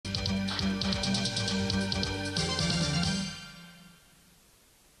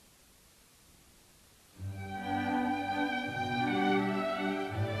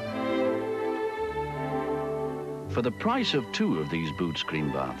For the price of 2 of these boot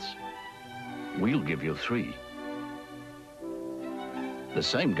screen baths, we'll give you 3. The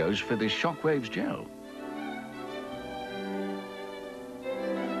same goes for this Shockwaves gel.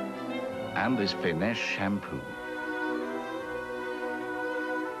 And this Finesse shampoo.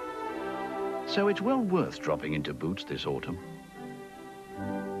 So it's well worth dropping into Boots this autumn.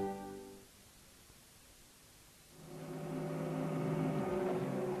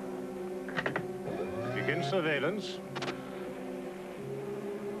 Begin surveillance.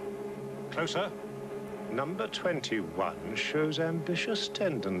 Closer. Number 21 shows ambitious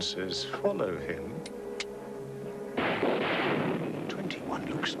tendencies. Follow him. 21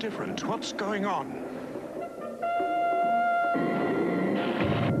 looks different. What's going on?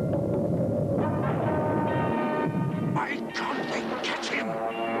 Why can't they catch him?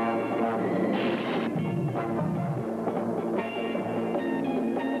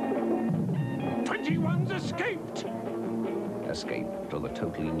 '21's escaped! Escape to the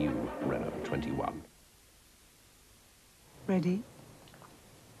totally new Renault 21. Ready?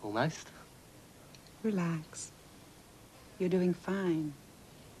 Almost. Relax. You're doing fine.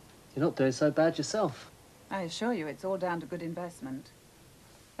 You're not doing so bad yourself. I assure you it's all down to good investment.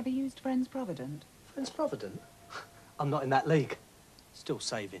 Have you used Friends Provident? Friends Provident? I'm not in that league. Still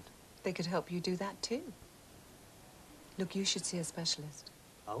saving. They could help you do that too. Look, you should see a specialist.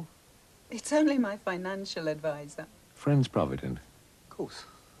 Oh? It's only my financial advisor. Friends Provident. Of course.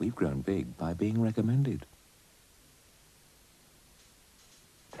 We've grown big by being recommended.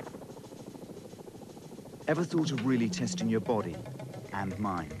 Ever thought of really testing your body and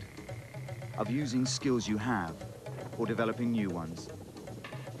mind? Of using skills you have or developing new ones?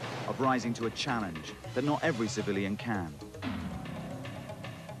 Of rising to a challenge that not every civilian can?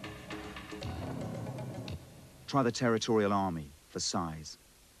 Try the Territorial Army for size.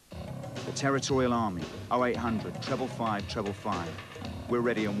 The Territorial Army, 0800 555 555. We're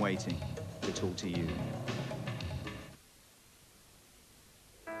ready and waiting to talk to you.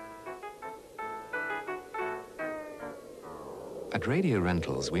 At Radio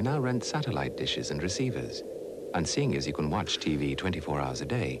Rentals, we now rent satellite dishes and receivers. And seeing as you can watch TV 24 hours a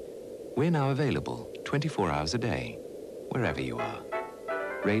day, we're now available 24 hours a day, wherever you are.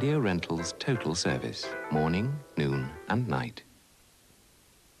 Radio Rentals Total Service, morning, noon, and night.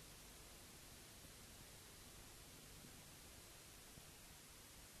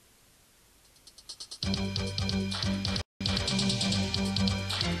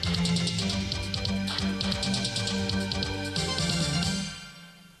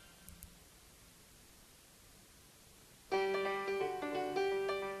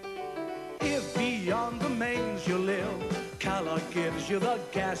 If beyond the mains you live, Cala gives you the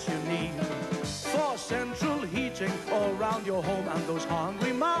gas you need for central heating all around your home and those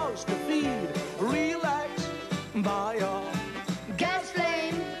hungry mouths to feed. Relax, buy a gas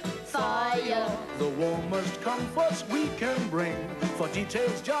flame fire, the warmest comforts we can bring. For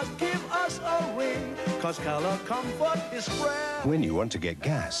details, just give us a ring, 'cause Cala Comfort is spread. When you want to get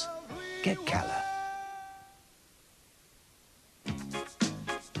gas, get Cala.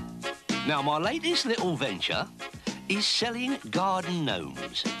 Now, my latest little venture is selling garden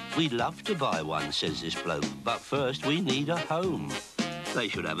gnomes. We'd love to buy one, says this bloke, but first we need a home. They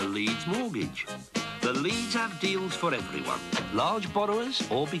should have a Leeds mortgage. The Leeds have deals for everyone, large borrowers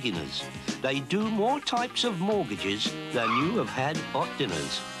or beginners. They do more types of mortgages than you have had hot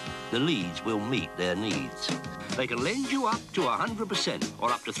dinners. The Leeds will meet their needs. They can lend you up to 100%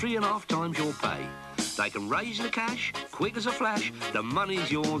 or up to 3.5 times your pay. They can raise the cash, quick as a flash, the money's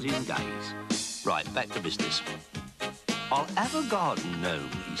yours in days. Right, back to business. I'll have a garden gnome,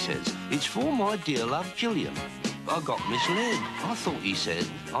 he says. It's for my dear love Gillian. But I got misled. I thought he said,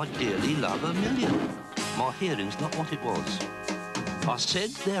 I dearly love a million. My hearing's not what it was. I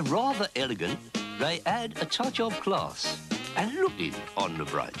said they're rather elegant. They add a touch of class. And looking on the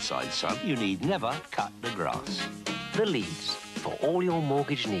bright side, son, you need never cut the grass. The Leeds, for all your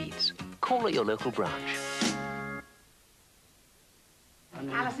mortgage needs. Call at your local branch.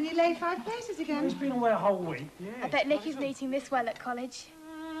 Alison, you laid 5 places again. He's been away a whole week. Yeah. I bet Nick isn't eating this well at college.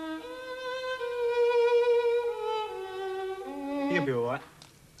 He'll be all right.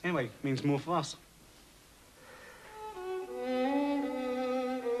 Anyway, means more for us.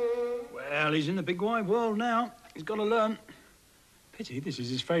 Well, he's in the big wide world now. He's got to learn. Pity, this is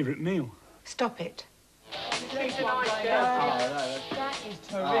his favourite meal. Stop it. That is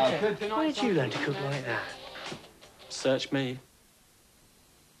terrific. Why did you learn to cook like that? Search me.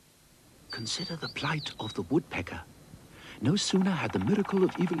 Consider the plight of the woodpecker. No sooner had the miracle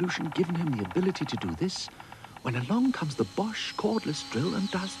of evolution given him the ability to do this, when along comes the Bosch cordless drill and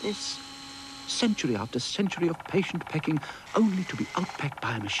does this. Century after century of patient pecking, only to be outpecked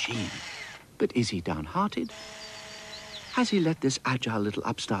by a machine. But is he downhearted? Has he let this agile little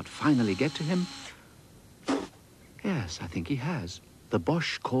upstart finally get to him? Yes, I think he has. The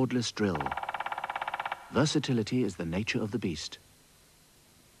Bosch cordless drill. Versatility is the nature of the beast.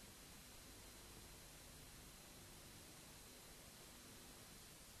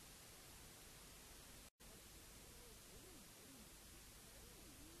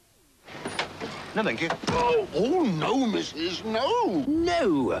 No, thank you. Oh, no, Mrs. No.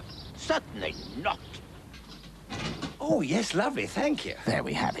 No, certainly not. Oh, yes, lovely, thank you. There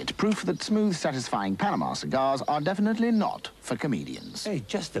we have it. Proof that smooth, satisfying Panama cigars are definitely not for comedians. Hey,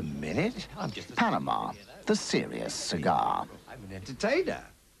 just a minute. I'm just... Panama, the serious cigar. I'm an entertainer.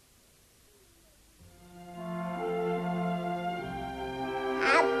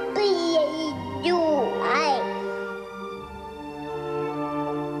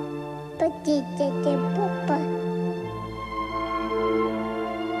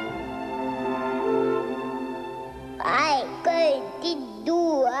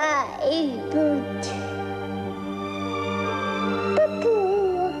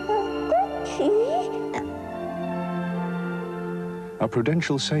 A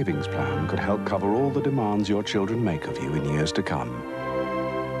Prudential savings plan could help cover all the demands your children make of you in years to come.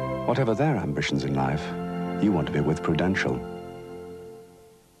 Whatever their ambitions in life, you want to be with Prudential.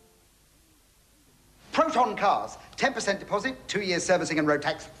 Proton Cars, 10% deposit, 2 years servicing and road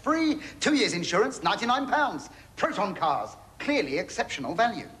tax free, 2 years insurance, £99. Proton Cars, clearly exceptional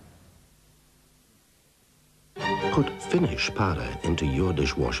value. Put Finish powder into your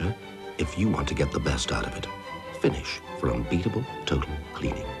dishwasher if you want to get the best out of it. Finish for unbeatable total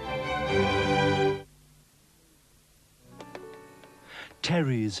cleaning.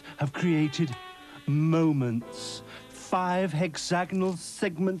 Terry's have created moments. 5 hexagonal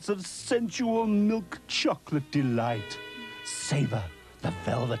segments of sensual milk chocolate delight. Savor the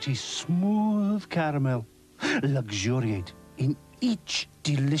velvety smooth caramel. Luxuriate in each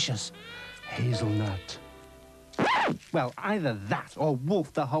delicious hazelnut. Well, either that or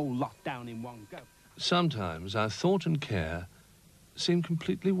wolf the whole lot down in one go. Sometimes our thought and care seem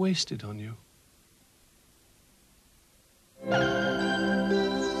completely wasted on you.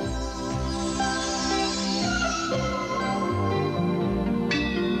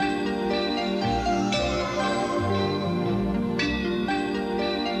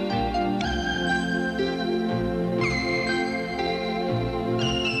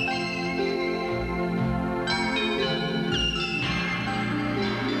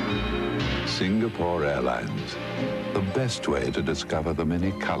 Singapore Airlines, the best way to discover the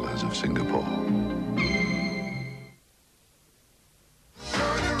many colors of Singapore.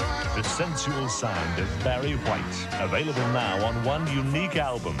 The sensual sound of Barry White, available now on one unique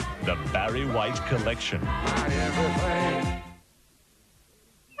album, the Barry White Collection.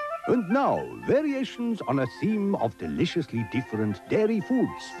 And now, variations on a theme of deliciously different dairy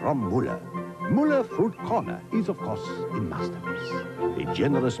foods from Muller. Muller Fruit Corner is, of course, a masterpiece. A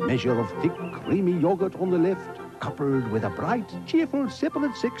generous measure of thick, creamy yogurt on the left, coupled with a bright, cheerful,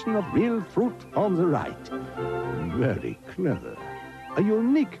 separate section of real fruit on the right. Very clever. A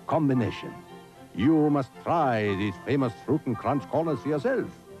unique combination. You must try these famous Fruit and Crunch corners for yourself.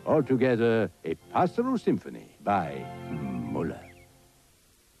 Altogether, a pastoral symphony by Muller.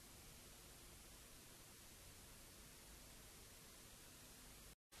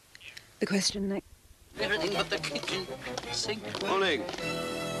 The question next. Everything but the kitchen sink. Morning.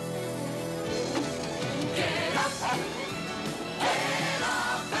 Get up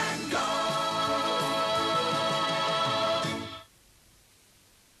and go.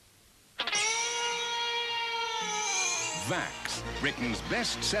 Vax, Britain's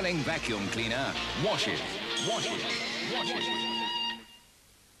best-selling vacuum cleaner, washes.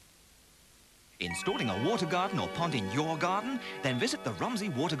 Installing a water garden or pond in your garden? Then visit the Romsey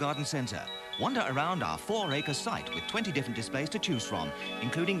Water Garden Centre. Wander around our 4-acre site with 20 different displays to choose from,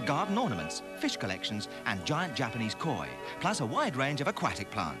 including garden ornaments, fish collections and giant Japanese koi, plus a wide range of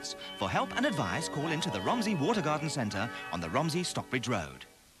aquatic plants. For help and advice, call into the Romsey Water Garden Centre on the Romsey Stockbridge Road.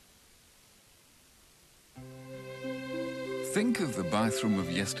 Think of the bathroom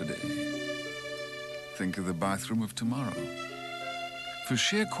of yesterday. Think of the bathroom of tomorrow. For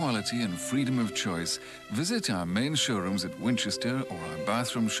sheer quality and freedom of choice, visit our main showrooms at Winchester or our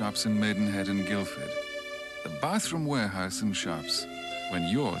bathroom shops in Maidenhead and Guildford. The Bathroom Warehouse and Shops, when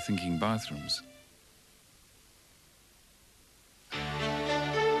you're thinking bathrooms.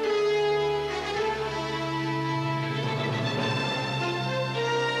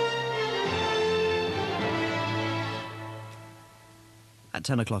 At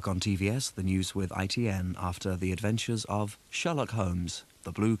 10 o'clock on TVS, the news with ITN after the adventures of Sherlock Holmes,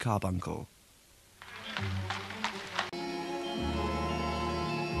 the Blue Carbuncle.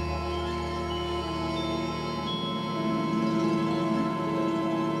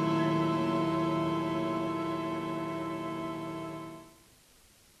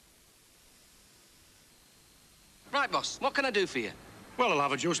 Right, boss, what can I do for you? Well, I'll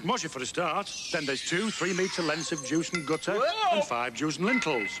have a juice and washer for a start. Then there's 2 3-metre lengths of juice and gutter and 5 juice and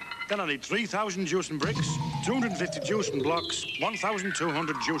lintels. Then I need 3,000 juice and bricks, 250 juice and blocks,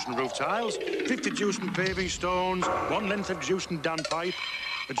 1,200 juice and roof tiles, 50 juice and paving stones, 1 length of juice and dan pipe,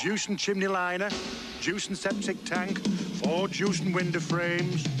 a juice and chimney liner, juice and septic tank, 4 juice and window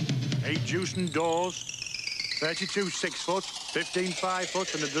frames, 8 juice and doors, 32 6-foot, 15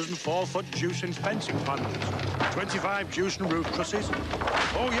 5-foot, and a dozen 4-foot juice and fencing panels. 25 juice and roof trusses.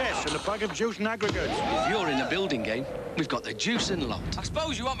 Oh, yes, and a bag of juice and aggregates. If you're in the building game, we've got the juice and lot. I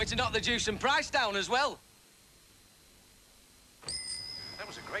suppose you want me to knock the juice and price down as well? That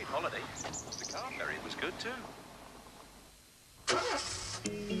was a great holiday. The car ferry was good, too.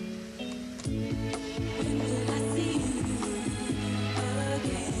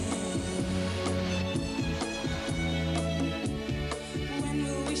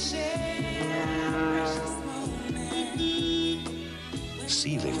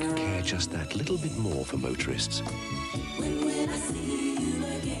 Sea-Link care just that little bit more for motorists.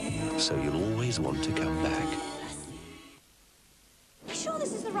 So you'll always want to come back. You sure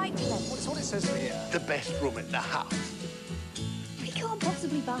this is the right club? What's what it says here? The best room in the house. We can't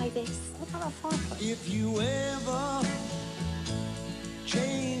possibly buy this. What about our fireplace? If you ever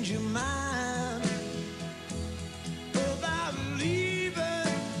change your mind about leaving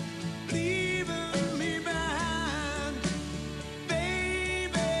me behind,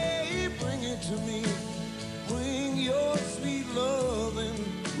 baby, bring it to me. Bring your sweet loving.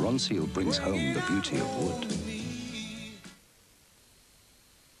 Ronseal brings home the beauty of wood.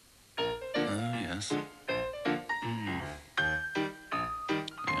 Oh, yes.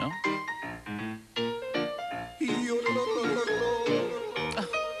 Yeah?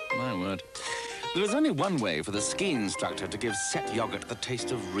 My word. There is only one way for the ski instructor to give set yogurt the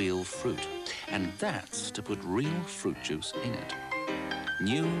taste of real fruit, and that's to put real fruit juice in it.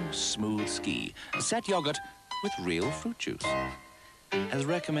 New smooth ski, set yogurt with real fruit juice, as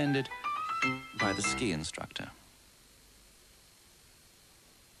recommended by the ski instructor.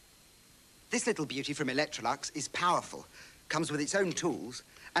 This little beauty from Electrolux is powerful, comes with its own tools,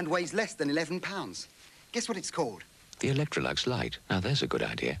 and weighs less than 11 pounds. Guess what it's called? The Electrolux Light. Now, there's a good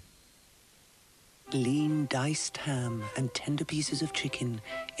idea. Lean diced ham and tender pieces of chicken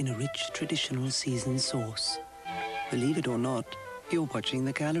in a rich traditional seasoned sauce. Believe it or not, you're watching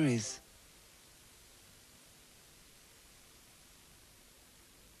the calories.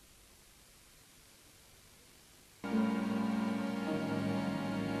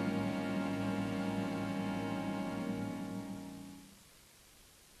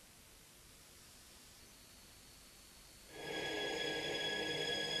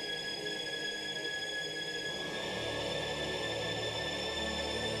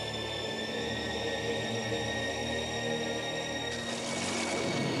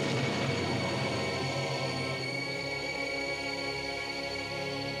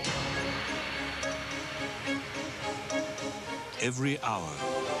 Every hour,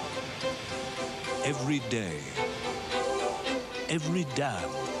 every day, every dam,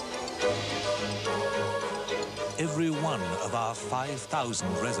 every one of our 5,000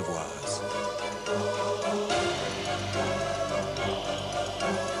 reservoirs.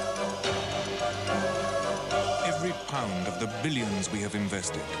 Every pound of the billions we have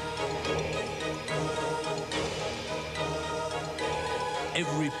invested.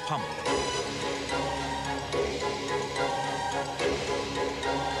 Every pump.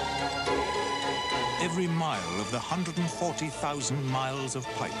 Every mile of the 140,000 miles of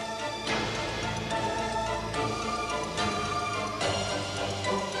pipe.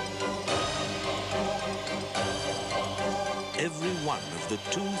 Every one of the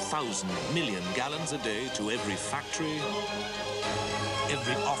 2,000 million gallons a day to every factory,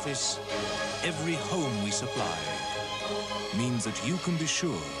 every office, every home we supply means that you can be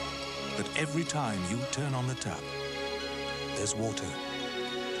sure that every time you turn on the tap, there's water.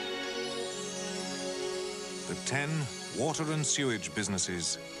 The 10 water and sewage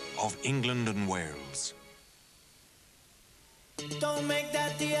businesses of England and Wales. Don't make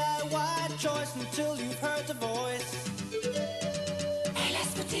that DIY choice until you've heard the voice.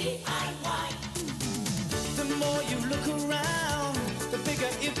 LS for DIY. The more you look around, the bigger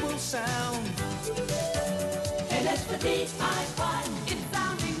it will sound. LS for DIY. It's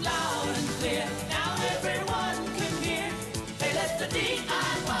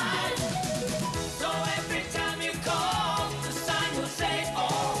DIY. So every time you call, the sign will say,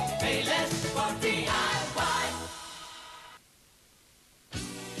 oh, pay less for DIY.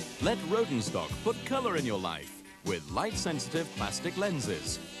 Let Rodenstock put colour in your life with light-sensitive plastic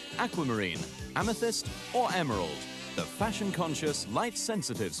lenses. Aquamarine, amethyst or emerald. The fashion-conscious,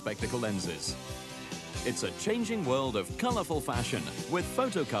 light-sensitive spectacle lenses. It's a changing world of colourful fashion with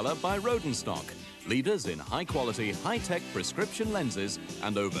Photocolour by Rodenstock. Leaders in high-quality, high-tech prescription lenses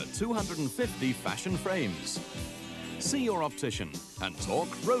and over 250 fashion frames. See your optician and talk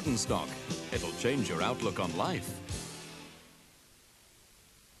Rodenstock. It'll change your outlook on life.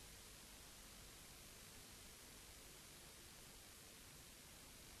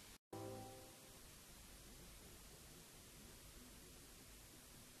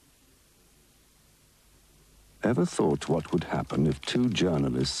 Ever thought what would happen if two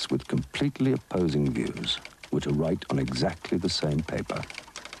journalists with completely opposing views were to write on exactly the same paper?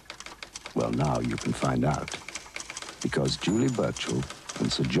 Well, now you can find out. Because Julie Burchell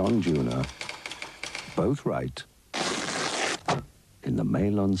and Sir John Juno both write in the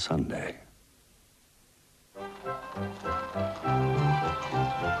Mail on Sunday.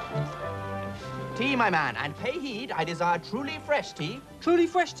 Tea, my man, and pay heed, I desire truly fresh tea. Truly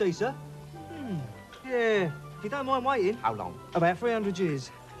fresh tea, sir? Yeah, if you don't mind waiting. How long? About 300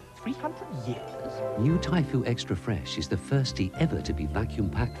 years. 300 years? New Typhoo Extra Fresh is the first tea ever to be vacuum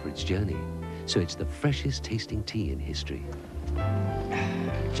packed for its journey. So it's the freshest tasting tea in history.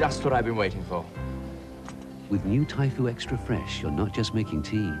 Just what I've been waiting for. With New Typhoo Extra Fresh, you're not just making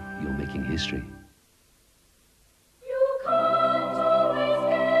tea, you're making history.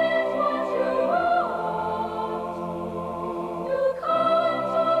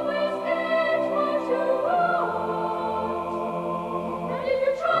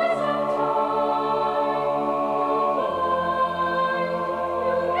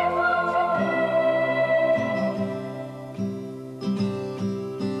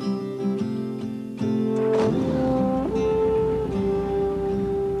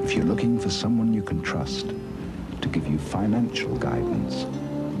 If you're looking for someone you can trust to give you financial guidance,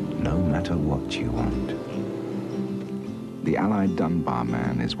 no matter what you want, the Allied Dunbar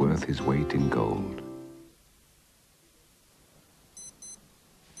man is worth his weight in gold.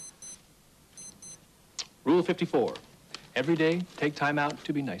 Rule 54. Every day, take time out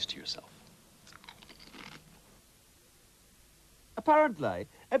to be nice to yourself. Apparently,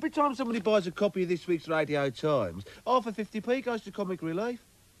 every time somebody buys a copy of this week's Radio Times, half of 50p goes to Comic Relief.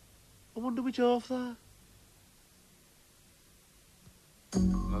 I wonder which half that.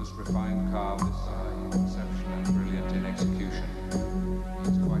 Most refined car of this size, conception and brilliant in execution.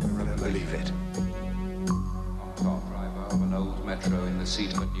 It's quite a revelation. Believe it. Top driver of an old Metro in the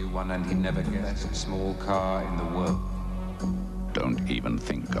seat of a new one, and he never guessed a small car in the world. Don't even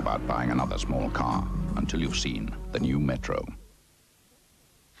think about buying another small car until you've seen the new Metro.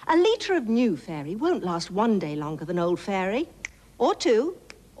 A litre of new Fairy won't last one day longer than old Fairy, or 2,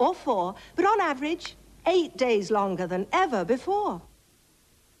 or 4, but on average, 8 days longer than ever before.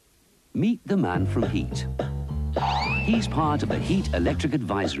 Meet the man from Heat. He's part of the Heat Electric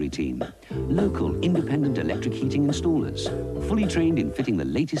Advisory Team, local independent electric heating installers, fully trained in fitting the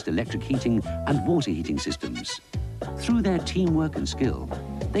latest electric heating and water heating systems. Through their teamwork and skill,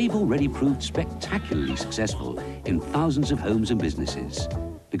 they've already proved spectacularly successful in thousands of homes and businesses,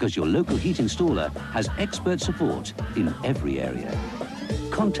 because your local heat installer has expert support in every area.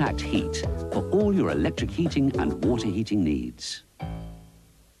 Contact Heat for all your electric heating and water heating needs.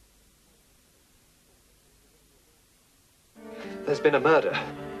 There's been a murder.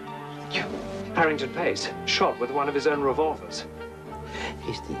 Harrington Pace, shot with one of his own revolvers.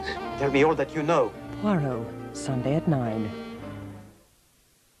 Hastings, tell me all that you know. Poirot, Sunday at 9.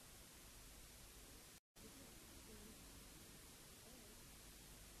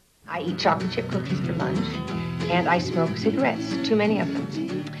 I eat chocolate chip cookies for lunch, and I smoke cigarettes, too many of them.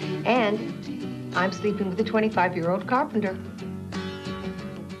 And I'm sleeping with a 25-year-old carpenter.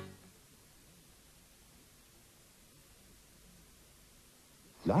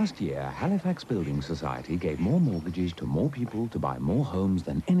 Last year, Halifax Building Society gave more mortgages to more people to buy more homes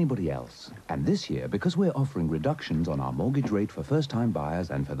than anybody else. And this year, because we're offering reductions on our mortgage rate for first-time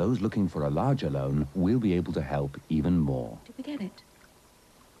buyers and for those looking for a larger loan, we'll be able to help even more. Did we get it?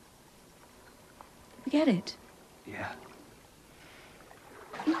 Did we get it? Yeah.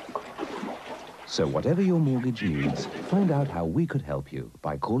 So whatever your mortgage needs, find out how we could help you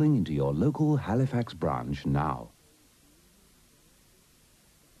by calling into your local Halifax branch now.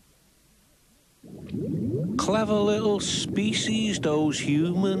 Clever little species, those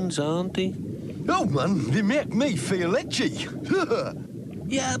humans, aren't they? Oh, man, they make me feel itchy.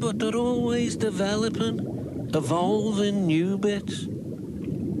 Yeah, but they're always developing, evolving new bits.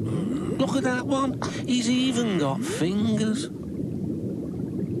 Look at that one. He's even got fingers.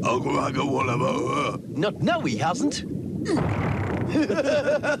 No, he hasn't.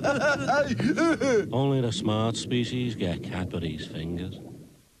 Only the smart species get Cadbury's fingers.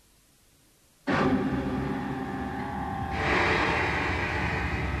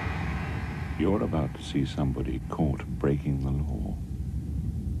 You're about to see somebody caught breaking the law.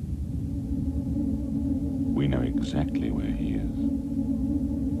 We know exactly where he is.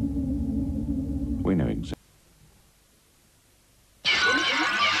 We know exactly.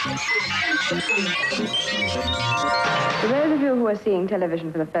 For those of you who are seeing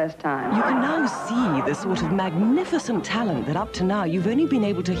television for the first time, You can now see the sort of magnificent talent that up to now you've only been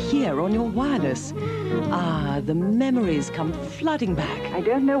able to hear on your wireless. Ah, the memories come flooding back. I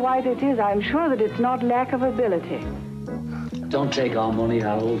don't know why that is. I'm sure that it's not lack of ability. Don't take our money,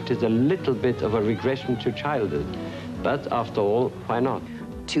 Harold. It is a little bit of a regression to childhood. But after all, why not?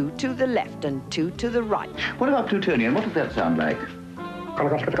 2 to the left and 2 to the right. What about Plutonian? What does that sound like? What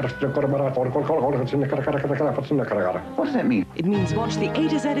does that mean? It means watch the A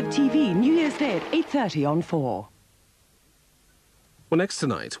to Z of TV, New Year's Day at 8:30 on 4. Well, next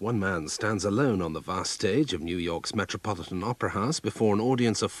tonight, one man stands alone on the vast stage of New York's Metropolitan Opera House before an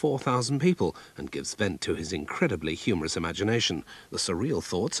audience of 4,000 people and gives vent to his incredibly humorous imagination. The surreal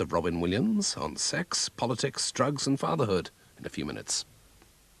thoughts of Robin Williams on sex, politics, drugs and fatherhood in a few minutes.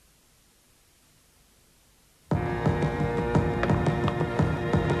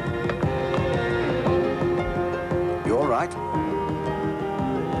 You all right?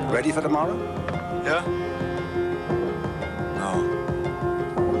 Ready for tomorrow? Yeah? No.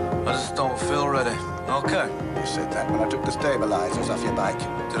 I just don't feel ready. Okay. You said that when I took the stabilizers off your bike.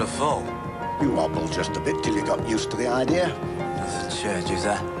 Did I fall? You wobbled just a bit till you got used to the idea. Nothing changes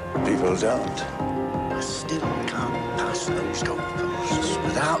that. People don't. I still can't pass those goalposts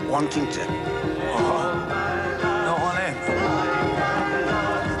without wanting to. Not one in.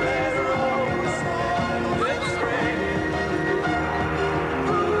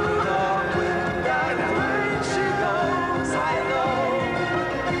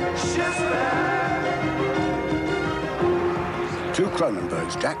 Two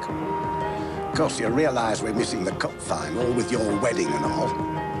Cronenbergs, Jack. Of course, you realise we're missing the cup final with your wedding and all.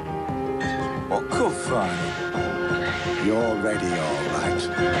 What cup final? You're ready, all right.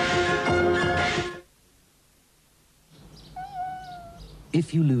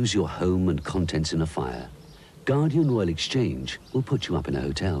 If you lose your home and contents in a fire, Guardian Royal Exchange will put you up in a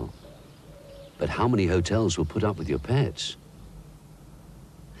hotel. But how many hotels will put up with your pets?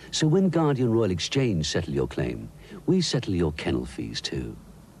 So when Guardian Royal Exchange settle your claim, we settle your kennel fees too.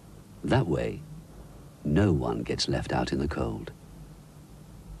 That way, no one gets left out in the cold.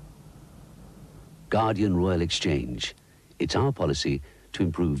 Guardian Royal Exchange. It's our policy to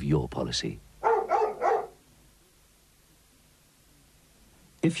improve your policy.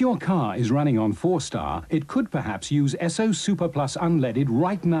 If your car is running on 4-star, it could perhaps use SO Super Plus Unleaded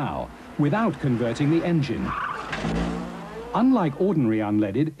right now, without converting the engine. Unlike ordinary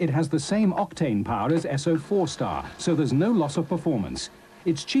unleaded, it has the same octane power as SO 4-star, so there's no loss of performance.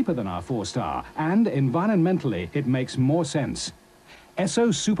 It's cheaper than our 4-star, and environmentally, it makes more sense.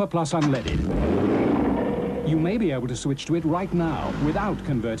 SO Super Plus Unleaded. You may be able to switch to it right now, without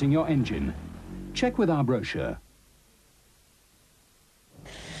converting your engine. Check with our brochure.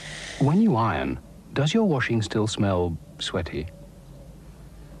 When you iron, does your washing still smell sweaty?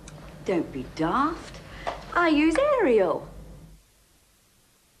 Don't be daft. I use Ariel.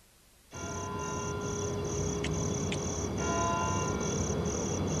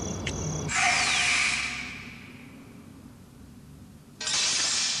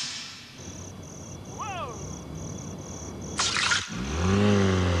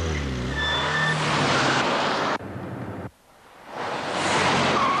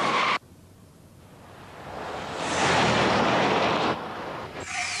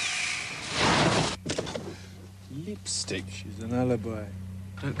 Lipstick. She's an alibi.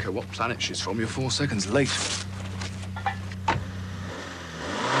 I don't care what planet she's from, you're 4 seconds late.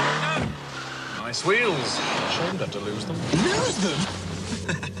 Nice wheels. Shame to have to lose them. Lose them?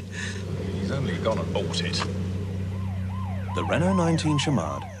 He's only gone and bought it. The Renault 19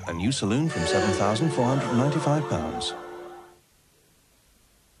 Chamard, a new saloon from £7,495.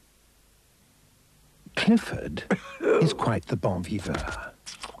 Clifford is quite the bon vivant.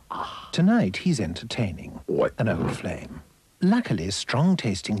 Tonight he's entertaining an old flame. Luckily,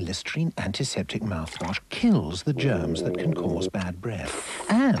 strong-tasting Listerine antiseptic mouthwash kills the germs that can cause bad breath.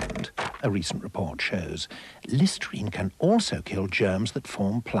 And, a recent report shows, Listerine can also kill germs that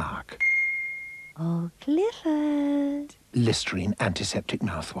form plaque. Oh, Clifford. Listerine antiseptic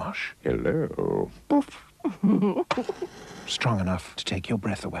mouthwash. Hello. Strong enough to take your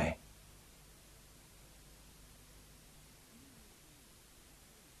breath away.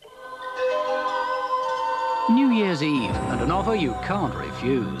 New Year's Eve, and an offer you can't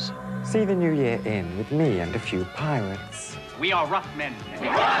refuse. See the new year in with me and a few pirates. We are rough men. We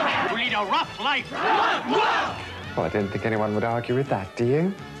lead a rough life. Well, I don't think anyone would argue with that, do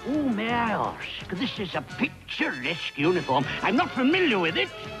you? Oh, may I ask? This is a picturesque uniform. I'm not familiar with it.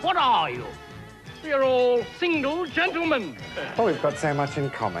 What are you? We're all single gentlemen. Oh, we've got so much in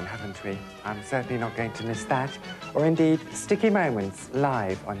common, haven't we? I'm certainly not going to miss that. Or indeed, sticky moments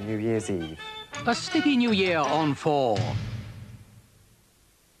live on New Year's Eve. A sticky new year on 4.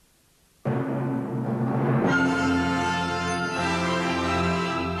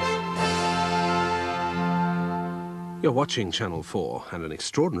 You're watching Channel 4 and an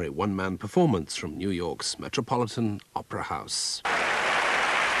extraordinary one-man performance from New York's Metropolitan Opera House.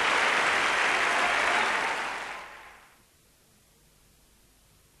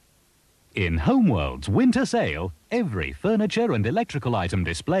 In Homeworld's winter sale, every furniture and electrical item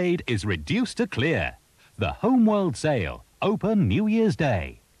displayed is reduced to clear. The Homeworld sale, open New Year's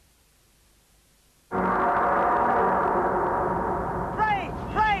Day. Pray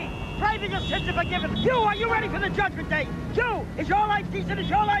that your sins are forgiven. You, are you ready for the judgment day? You, is your life decent? Is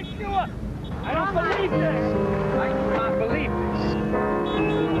your life pure? I don't believe this. I do not believe this.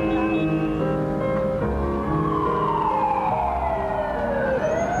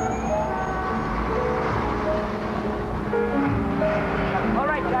 All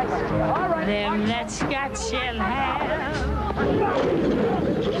right, guys. All right. Them that Scotch shall have,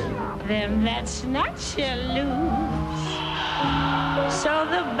 them that's not shall lose. So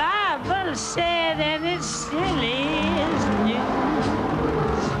the Bible said, and it still is news.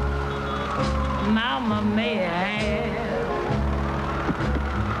 Mama may have,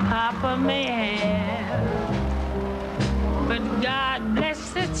 Papa may have, but God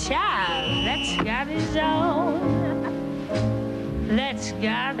bless the child that's got his own. That's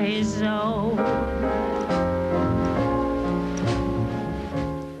got his own.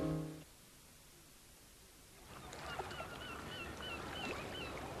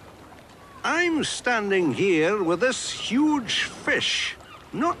 I'm standing here with this huge fish,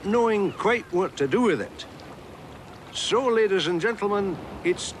 not knowing quite what to do with it. So, ladies and gentlemen,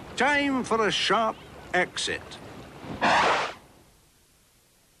 it's time for a sharp exit.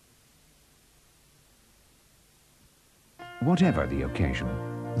 Whatever the occasion,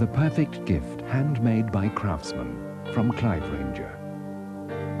 the perfect gift handmade by craftsmen from Clive Ranger.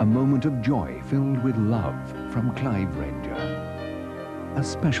 A moment of joy filled with love from Clive Ranger. A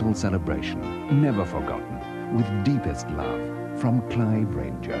special celebration, never forgotten, with deepest love from Clive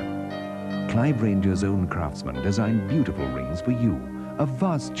Ranger. Clive Ranger's own craftsmen design beautiful rings for you. A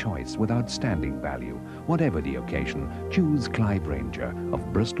vast choice with outstanding value. Whatever the occasion, choose Clive Ranger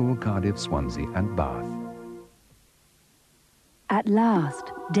of Bristol, Cardiff, Swansea and Bath. At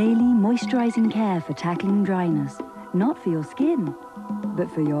last, daily moisturizing care for tackling dryness. Not for your skin, but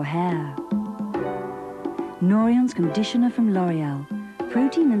for your hair. Norian's conditioner from L'Oreal.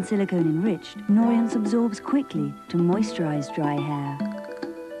 Protein and silicone enriched, Norian's absorbs quickly to moisturize dry hair,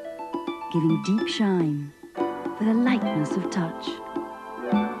 giving deep shine for the lightness of touch.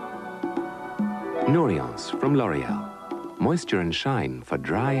 Noriance from L'Oreal. Moisture and shine for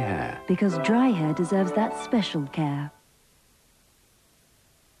dry hair. Because dry hair deserves that special care.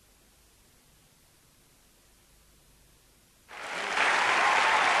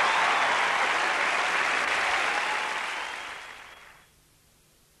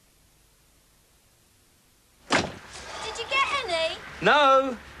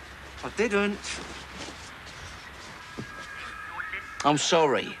 No, I didn't. I'm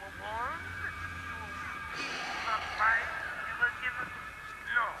sorry.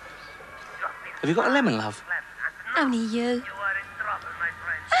 Have you got a lemon, love? Only you.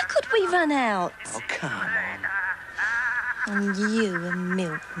 How could we run out? Oh, come on. And you a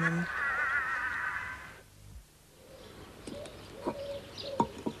milkman.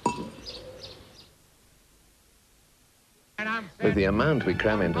 With the amount we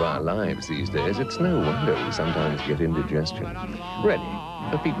cram into our lives these days, it's no wonder we sometimes get indigestion. Ready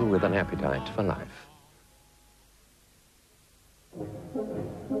for people with an appetite for life.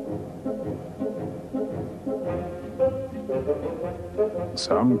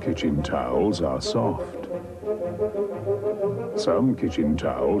 Some kitchen towels are soft, Some kitchen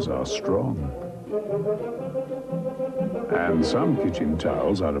towels are strong. And some kitchen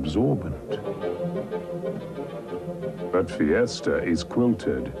towels are absorbent. But Fiesta is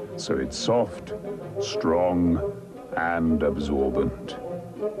quilted, so it's soft, strong, and absorbent.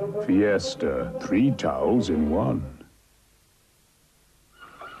 Fiesta, 3 towels in 1.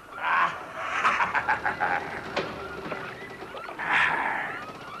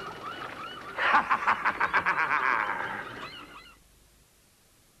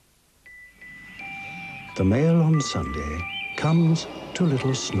 The mail on Sunday comes to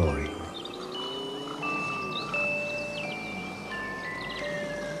little Snorri.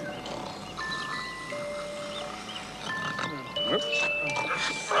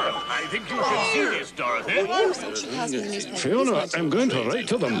 I think you should see this, Dorothy. You said she has in the newspaper. Fiona, I'm going to write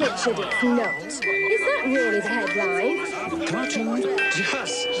to them. Richard, it's not. Is that really the headline? Cartoon,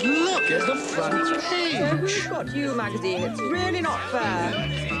 just look at the front page. Got you magazine. It's really not fair.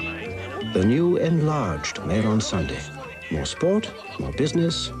 The new enlarged Mail on Sunday. More sport, more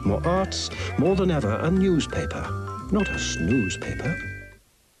business, more arts, more than ever a newspaper, not a snooze paper.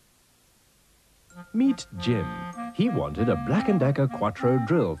 Meet Jim. He wanted a Black & Decker Quattro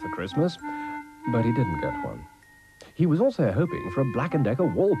drill for Christmas, but he didn't get one. He was also hoping for a Black & Decker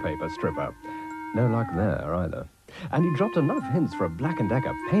wallpaper stripper. No luck there either. And he dropped enough hints for a Black &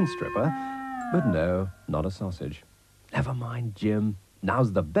 Decker paint stripper, but no, not a sausage. Never mind, Jim.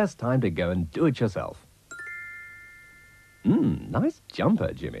 Now's the best time to go and do it yourself. Nice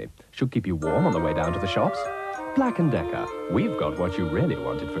jumper, Jimmy. Should keep you warm on the way down to the shops. Black & Decker. We've got what you really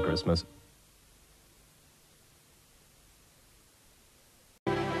wanted for Christmas.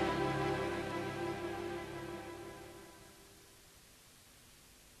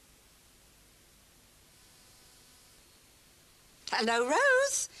 Hello,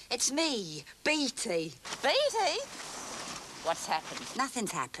 Rose. It's me, Beatty. Beatty? What's happened?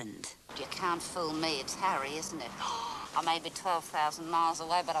 Nothing's happened. You can't fool me. It's Harry, isn't it? I may be 12,000 miles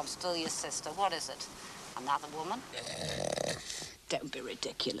away, but I'm still your sister. What is it? Another woman? Don't be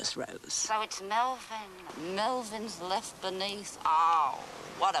ridiculous, Rose. So it's Melvin. Melvin's left beneath. Oh,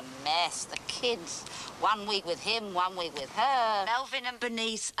 what a mess. The kids. 1 week with him, 1 week with her. Melvin and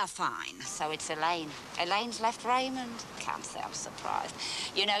Bernice are fine. So it's Elaine. Elaine's left Raymond. Can't say I'm surprised.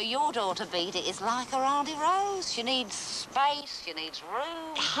 You know, your daughter, Beatty, is like her Auntie Rose. She needs space, she needs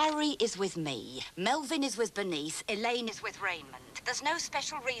room. Harry is with me. Melvin is with Bernice. Elaine is with Raymond. There's no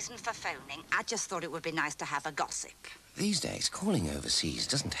special reason for phoning. I just thought it would be nice to have a gossip. These days, calling overseas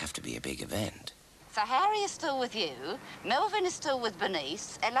doesn't have to be a big event. So Harry is still with you, Melvin is still with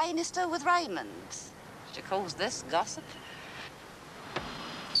Bernice, Elaine is still with Raymond. She calls this gossip?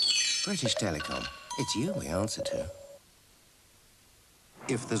 British Telecom. It's you we answer to.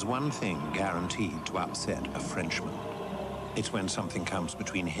 If there's one thing guaranteed to upset a Frenchman, it's when something comes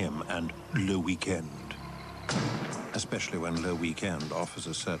between him and Le Weekend. Especially when Le Weekend offers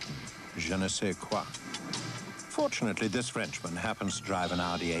a certain je ne sais quoi. Fortunately, this Frenchman happens to drive an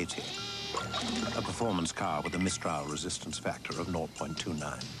Audi 80, a performance car with a Mistral resistance factor of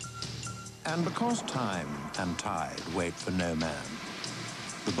 0.29. And because time and tide wait for no man,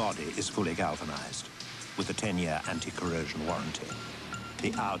 the body is fully galvanized with a 10-year anti-corrosion warranty.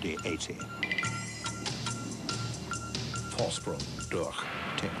 The Audi 80. Vorsprung durch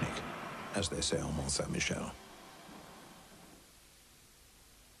Technik, as they say on Mont Saint-Michel.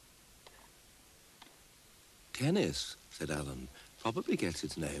 Tennis, said Alan, probably gets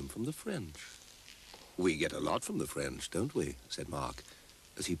its name from the French. We get a lot from the French, don't we? Said Mark,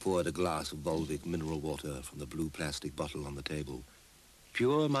 as he poured a glass of Volvic mineral water from the blue plastic bottle on the table.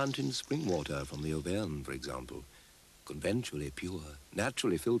 Pure mountain spring water from the Auvergne, for example. Conventionally pure,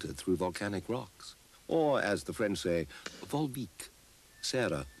 naturally filtered through volcanic rocks. Or, as the French say, Volvic.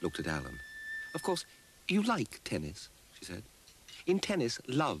 Sarah looked at Alan. Of course, you like tennis, she said. In tennis,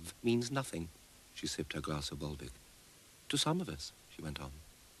 love means nothing. She sipped her glass of Volvic. To some of us, she went on,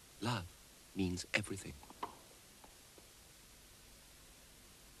 love means everything.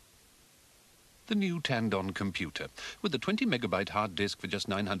 The new Tandon computer. With a 20-megabyte hard disk for just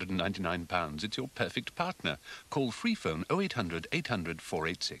 £999, it's your perfect partner. Call free phone 0800 800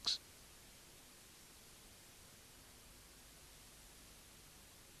 486.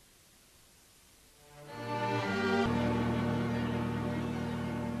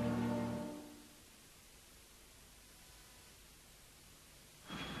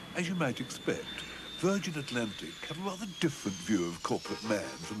 As you might expect, Virgin Atlantic have a rather different view of corporate man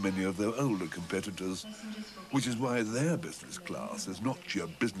from many of their older competitors, which is why their business class is not your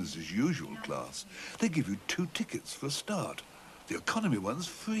business-as-usual class. They give you 2 tickets for a start. The economy one's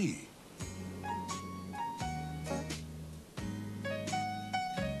free.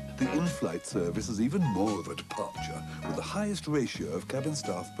 The in-flight service is even more of a departure, with the highest ratio of cabin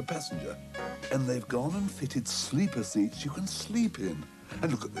staff per passenger. And they've gone and fitted sleeper seats you can sleep in.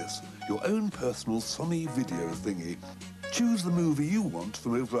 And look at this, your own personal Sony video thingy. Choose the movie you want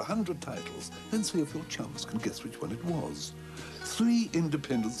from over 100 titles, then see if your chums can guess which one it was. 3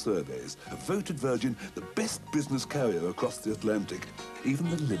 independent surveys have voted Virgin the best business carrier across the Atlantic. Even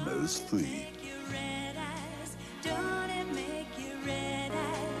the limo's free.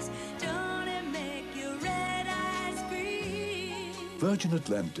 Virgin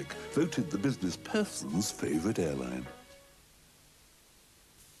Atlantic voted the business person's favourite airline.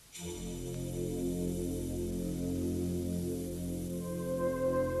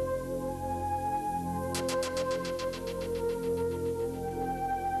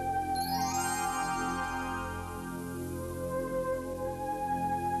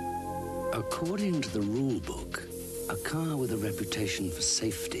 According to the rule book, a car with a reputation for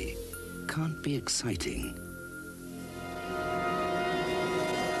safety can't be exciting.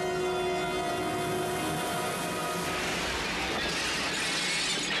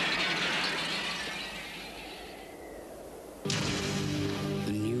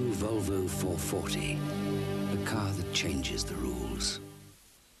 The new Volvo 440, a car that changes the rules.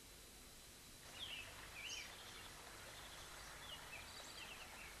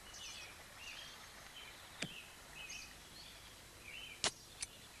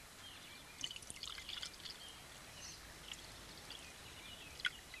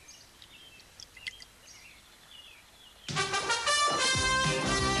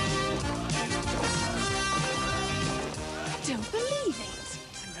 Don't believe it.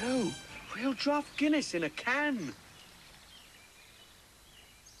 No, real draft Guinness in a can.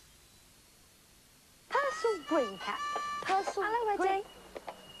 Purcell green cap. Purcell green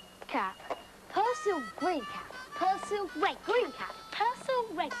cap. Purcell green cap. Purcell red green cap. Purcell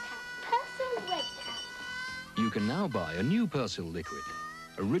red cap. Purcell red cap. You can now buy a new Persil liquid,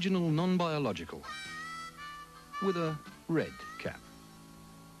 original non-biological, with a red cap.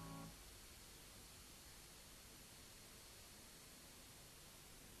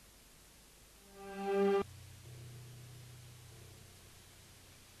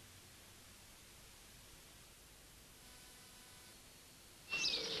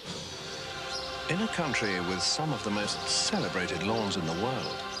 In a country with some of the most celebrated lawns in the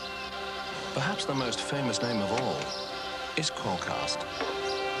world, perhaps the most famous name of all is Qualcast.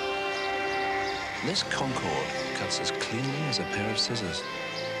 This Concorde cuts as cleanly as a pair of scissors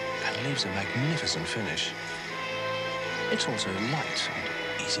and leaves a magnificent finish. It's also light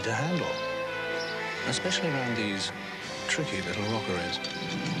and easy to handle, especially around these tricky little rockeries.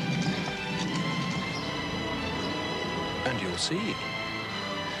 And you'll see.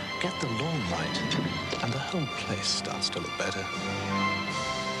 Get the lawn right, and the whole place starts to look better.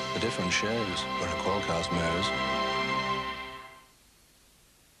 The difference shows where a Qualcast mows.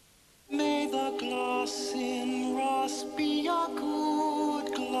 May the gloss in Ross be a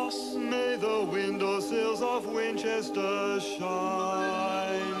good gloss. May the windowsills of Winchester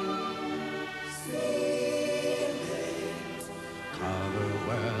shine. Ceilings cover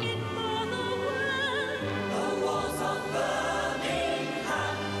well. The walls of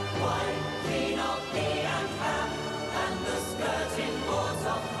Birmingham, white, clean of pea and ham, and the skirting boards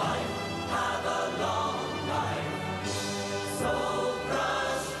of Fife have a long life. So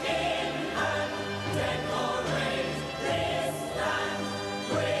brush in and decorate this land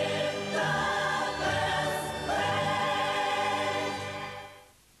with the best paint.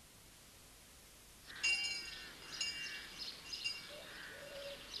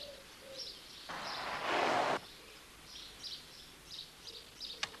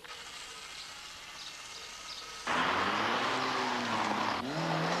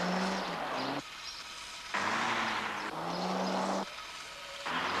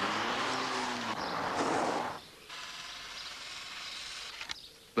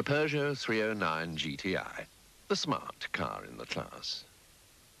 The Peugeot 309 GTI, the smart car in the class.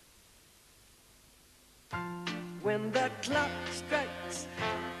 When the clock strikes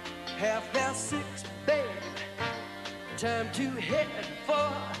 6:30, babe, time to head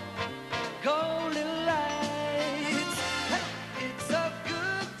for Golden Lights. Hey, it's a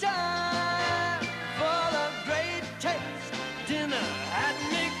good time for a great taste dinner at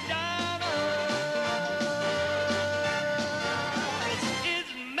McDonald's.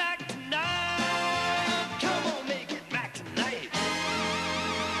 It's Mac tonight. Come on, make it Mac tonight.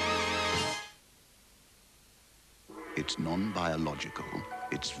 It's non-biological.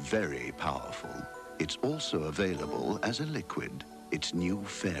 It's very powerful. It's also available as a liquid. It's new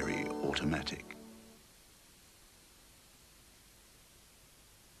Fairy Automatic.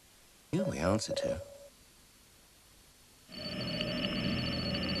 You we answer to.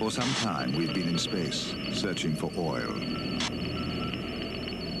 For some time, we've been in space, searching for oil.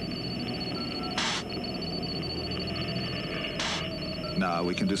 Now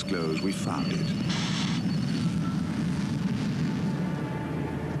we can disclose we found it.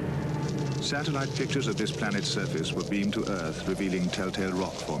 Satellite pictures of this planet's surface were beamed to Earth, revealing telltale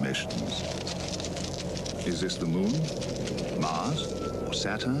rock formations. Is this the Moon, Mars, or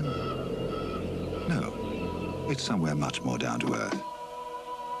Saturn? No, it's somewhere much more down to Earth.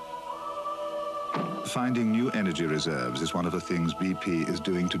 Finding new energy reserves is one of the things BP is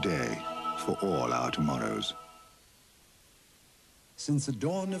doing today for all our tomorrows. Since the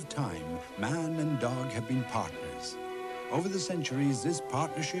dawn of time, man and dog have been partners. Over the centuries, this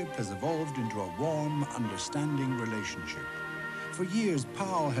partnership has evolved into a warm, understanding relationship. For years,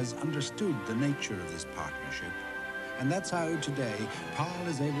 PAL has understood the nature of this partnership. And that's how today, PAL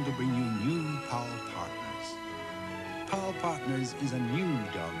is able to bring you new PAL Partners. PAL Partners is a new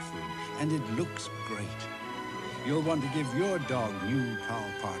dog food, and it looks great. You'll want to give your dog new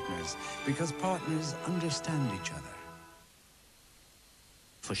PAL Partners, because partners understand each other.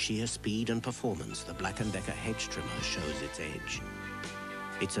 For sheer speed and performance, the Black & Decker hedge trimmer shows its edge.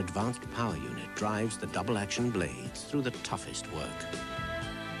 Its advanced power unit drives the double-action blades through the toughest work.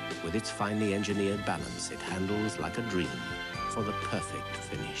 With its finely engineered balance, it handles like a dream for the perfect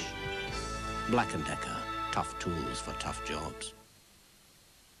finish. Black & Decker, tough tools for tough jobs.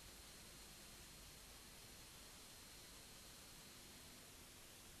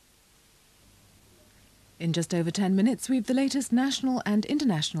 In just over 10 minutes, we've the latest national and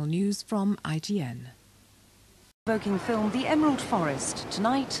international news from ITN. Evoking film The Emerald Forest,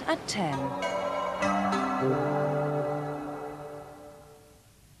 tonight at 10.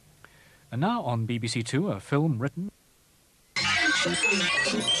 And now on BBC Two, a film written... For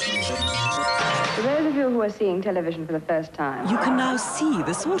those of you who are seeing television for the first time... You can now see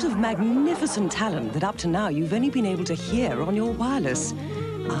the sort of magnificent talent that up to now you've only been able to hear on your wireless.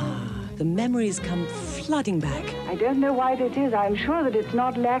 The memories come flooding back. I don't know why that is. I'm sure that it's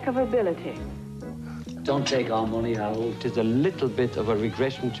not lack of ability. Don't take our money, Harold. It is a little bit of a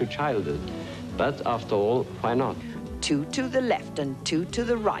regression to childhood. But after all, why not? 2 to the left and 2 to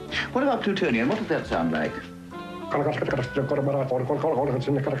the right. What about Plutonian? What does that sound like? What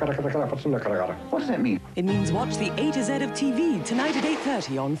does that mean? It means watch the A to Z of TV tonight at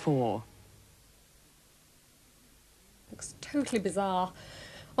 8:30 on 4. Looks totally bizarre.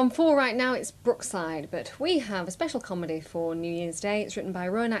 On 4 right now, it's Brookside, but we have a special comedy for New Year's Day. It's written by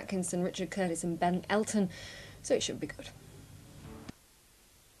Rowan Atkinson, Richard Curtis and Ben Elton, so it should be good.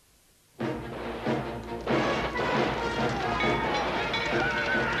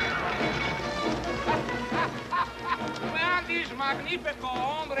 Well, these magnifico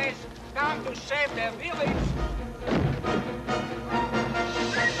hombres come to save their village.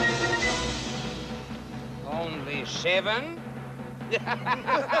 Only 7?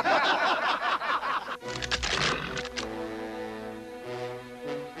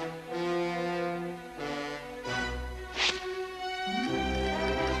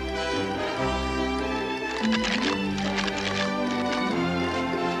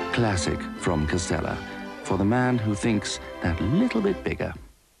 Classic from Castella, for the man who thinks that little bit bigger.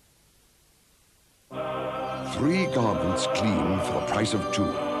 3 garments clean for the price of 2.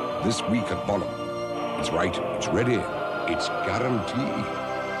 This week at Bonham. It's right, it's ready, it's guaranteed.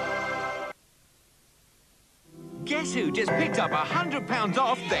 Guess who just picked up £100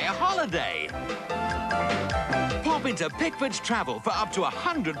 off their holiday? Pop into Pickford's Travel for up to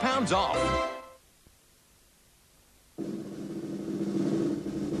 £100 off.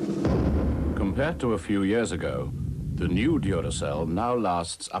 Compared to a few years ago, the new Duracell now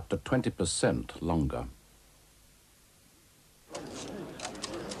lasts up to 20% longer.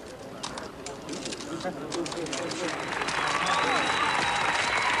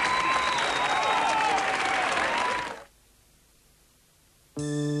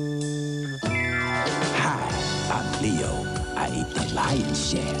 I'm Leo. I eat the lion's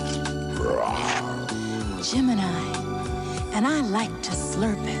share. Gemini. And I like to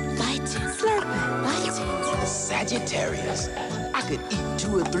slurp it. Bite it. Slurp it. Bite it. Sagittarius. I could eat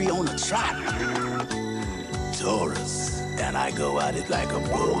 2 or 3 on a trot. Taurus. And I go at it like a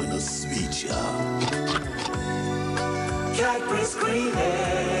bow in a sweet shop. Capri's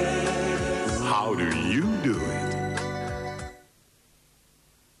Greenhead. How do you do it?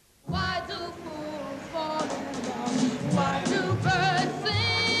 Why do fools fall in love? Why do birds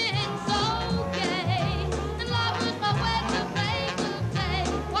sing so gay? And lovers my way to face to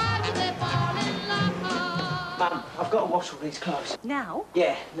face. Why do they fall in love? Mum, I've got to wash all these clothes. Now?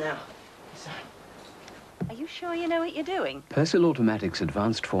 Yeah, now. Are you sure you know what you're doing? Persil Automatic's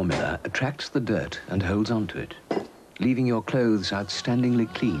advanced formula attracts the dirt and holds onto it, leaving your clothes outstandingly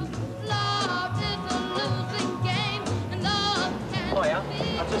clean.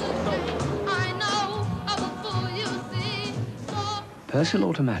 Persil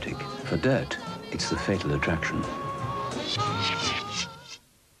Automatic. For dirt, it's the fatal attraction.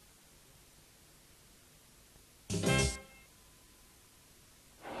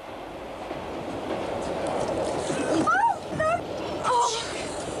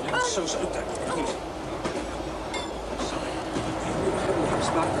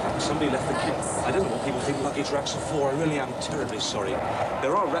 Somebody left the key. I don't know what people think luggage racks are for. I really am terribly sorry.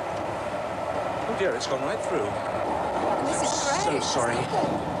 There are Oh dear, it's gone right through. This is I'm great. so sorry.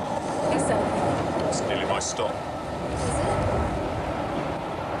 Is it? It's nearly my stop.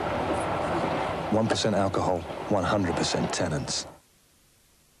 1% alcohol, 100% tenants.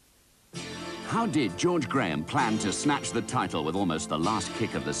 How did George Graham plan to snatch the title with almost the last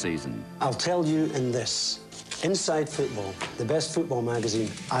kick of the season? I'll tell you in this. Inside Football, the best football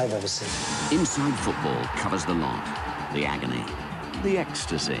magazine I've ever seen. Inside Football covers the lot, the agony, the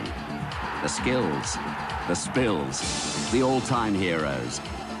ecstasy, the skills, the spills, the all-time heroes,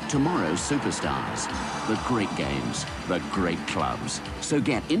 tomorrow's superstars, the great games, the great clubs. So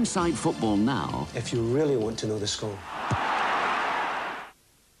get Inside Football now. If you really want to know the score.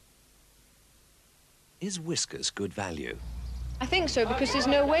 Is Whiskas good value? I think so, because there's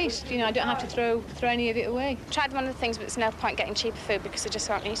no waste. You know, I don't have to throw any of it away. Tried one of the things, but there's no point getting cheaper food because I just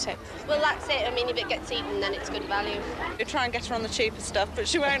won't eat it. Well, that's it. I mean, if it gets eaten, then it's good value. You try and get her on the cheaper stuff, but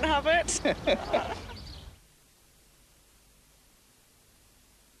she won't have it.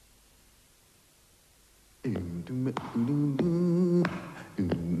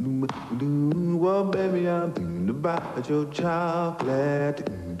 Well, baby, I'm thinking about your chocolate.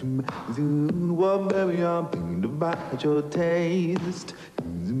 Well, baby, I'm thinking about your taste.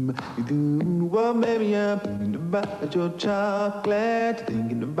 Well, baby, I'm thinking about your chocolate.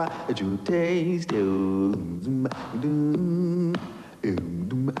 Thinking about your taste.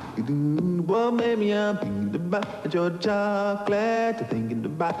 Well, baby, I'm thinking about your chocolate. Thinking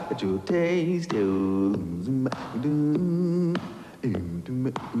about your taste.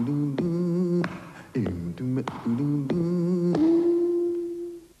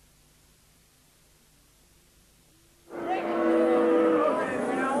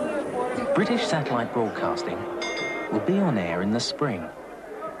 British satellite broadcasting will be on air in the spring.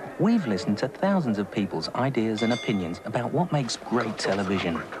 We've listened to thousands of people's ideas and opinions about what makes great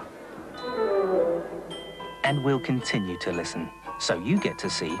television. And we'll continue to listen, so you get to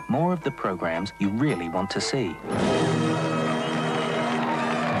see more of the programs you really want to see.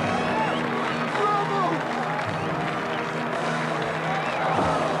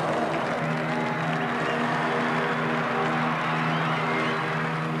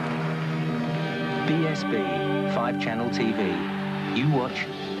 BSB, 5-channel TV. You watch,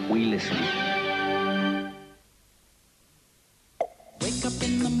 we listen. Wake up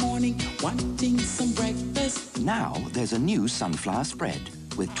in the morning, wanting some breakfast. Now there's a new sunflower spread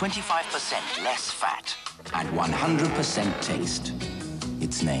with 25% less fat and 100% taste.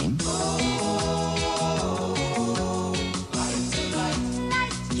 Its name?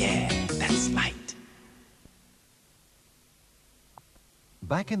 Yeah, that's light.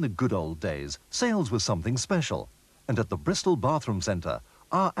 Back in the good old days, sales were something special. And at the Bristol Bathroom Centre,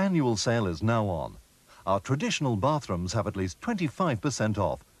 our annual sale is now on. Our traditional bathrooms have at least 25%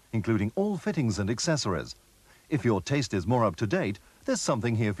 off, including all fittings and accessories. If your taste is more up to date, there's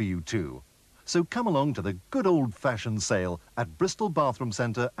something here for you too. So come along to the good old-fashioned sale at Bristol Bathroom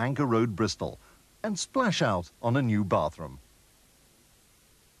Centre, Anchor Road, Bristol, and splash out on a new bathroom.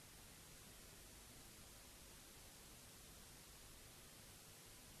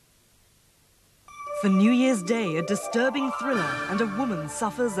 For New Year's Day, a disturbing thriller, and a woman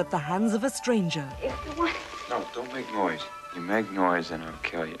suffers at the hands of a stranger. No, don't make noise. You make noise and I'll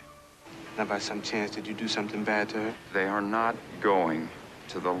kill you. Now, by some chance, did you do something bad to her? They are not going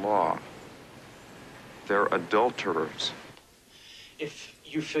to the law. They're adulterers. If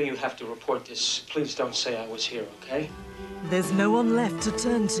you feel you have to report this, please don't say I was here, okay? There's no one left to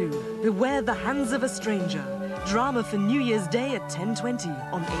turn to. Beware the hands of a stranger. Drama for New Year's Day at 10:20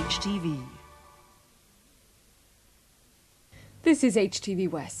 on HTV. This is HTV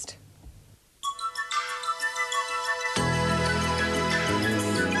West.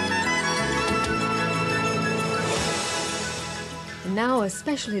 And now a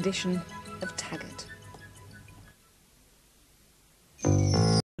special edition of Taggart.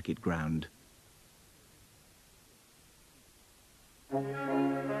 Market ground.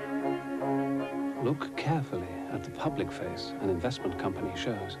 Look carefully at the public face an investment company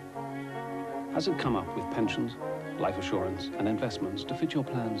shows. Has it come up with pensions, life assurance, and investments to fit your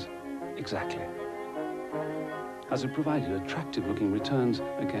plans exactly? Has it provided attractive-looking returns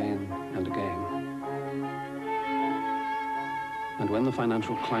again and again? And when the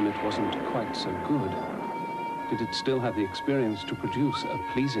financial climate wasn't quite so good, did it still have the experience to produce a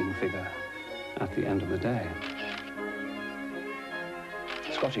pleasing figure at the end of the day?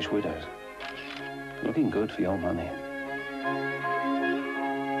 Scottish Widows, looking good for your money.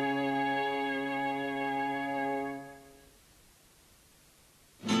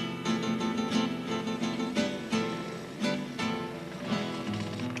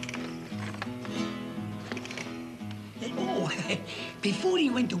 Before he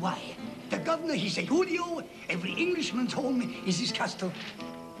went away, the governor, he said, Julio, every Englishman's home is his castle.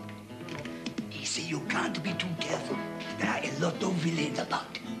 He said, you can't be too careful. There are a lot of villains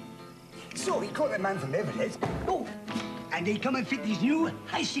about. So he called a man from Everett. Oh, and they come and fit these new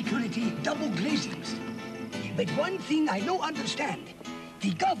high-security double glazings. But one thing I don't understand.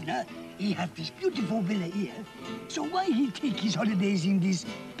 The governor, he has this beautiful villa here. So why he take his holidays in this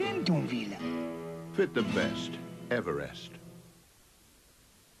Penton villa? Fit the best, Everest.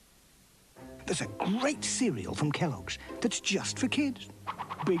 There's a great cereal from Kellogg's that's just for kids.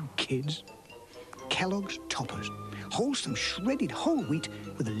 Big kids. Kellogg's Toppers. Wholesome shredded whole wheat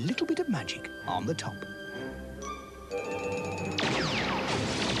with a little bit of magic on the top.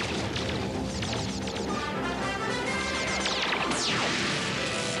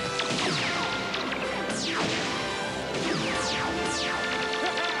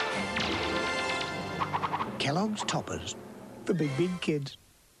 Kellogg's Toppers for big kids.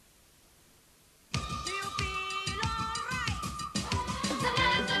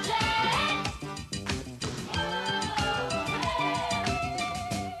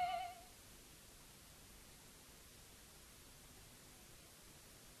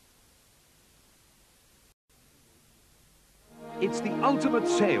 It's the ultimate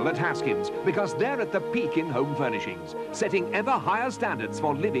sale at Haskins because they're at the peak in home furnishings, setting ever higher standards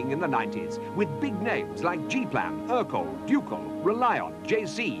for living in the 90s with big names like G-Plan, Urkel, Ducal, Relion,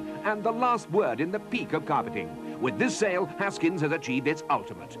 JC, and the last word in the peak of carpeting. With this sale, Haskins has achieved its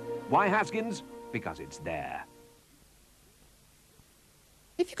ultimate. Why Haskins? Because it's there.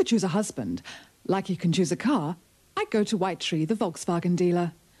 If you could choose a husband, like you can choose a car, I'd go to Whitetree, the Volkswagen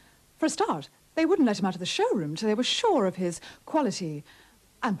dealer. For a start, they wouldn't let him out of the showroom till they were sure of his quality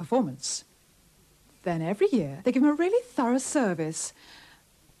and performance. Then every year, they give him a really thorough service.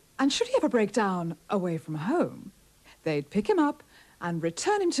 And should he ever break down away from home, they'd pick him up and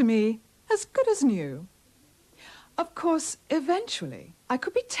return him to me as good as new. Of course, eventually, I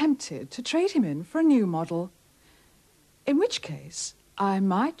could be tempted to trade him in for a new model, in which case, I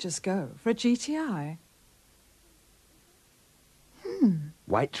might just go for a GTI.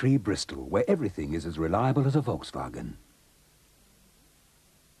 Whitetree, Bristol, where everything is as reliable as a Volkswagen.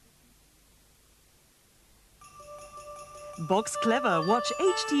 Box Clever. Watch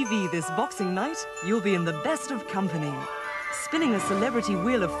HTV this Boxing night. You'll be in the best of company. Spinning a celebrity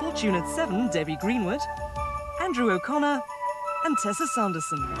wheel of fortune at 7, Debbie Greenwood, Andrew O'Connor, and Tessa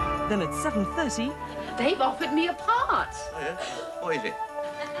Sanderson. Then at 7:30... They've offered me a part. Oh, yeah? What is it?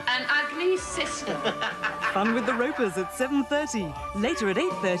 An ugly sister. Fun with the Ropers at 7:30. Later at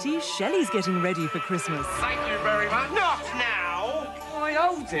 8:30, Shelley's getting ready for Christmas. Thank you very much. Not now! I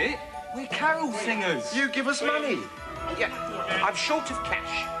hold it. We're carol singers. You give us money. Yeah, I'm short of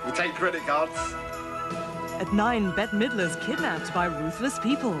cash. We take credit cards. At 9, Bette Midler's kidnapped by ruthless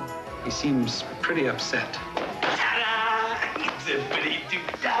people. He seems pretty upset.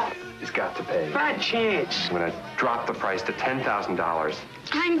 He's got to pay. Bad chance. I'm gonna drop the price to $10,000.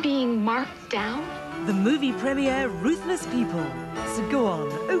 I'm being marked down. The movie premiere, Ruthless People. So go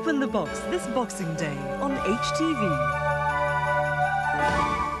on, open the box this Boxing Day on HTV.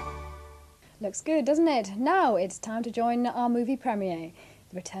 Looks good, doesn't it? Now it's time to join our movie premiere,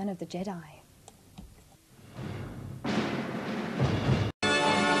 The Return of the Jedi.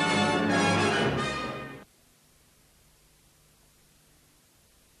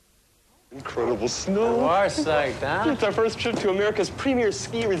 Incredible snow. You are psyched, huh? It's our first trip to America's premier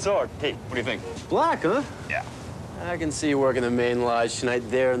ski resort. Hey, what do you think? Black, huh? Yeah. I can see you working the main lodge tonight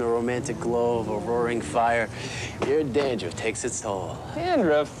there in the romantic glow of a roaring fire. Your dandruff takes its toll.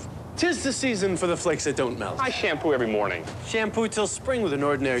 Dandruff? 'Tis the season for the flakes that don't melt. I shampoo every morning. Shampoo till spring with an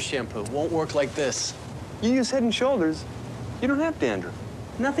ordinary shampoo. Won't work like this. You use Head & Shoulders. You don't have dandruff.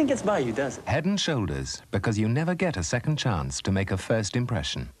 Nothing gets by you, does it? Head & Shoulders, because you never get a second chance to make a first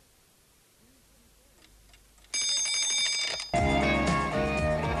impression.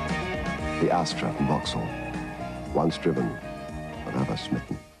 The the Astra from Vauxhall. Once driven, but ever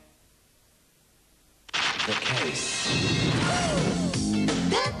smitten. The case.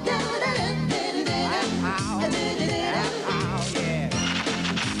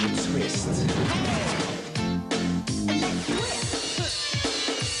 Twist.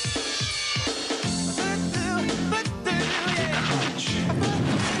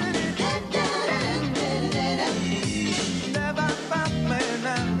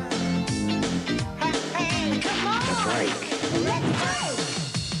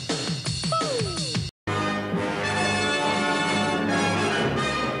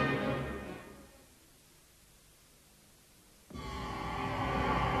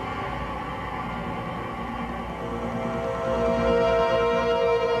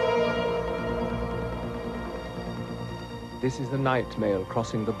 This is the night mail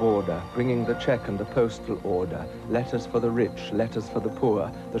crossing the border, bringing the check and the postal order, letters for the rich, letters for the poor,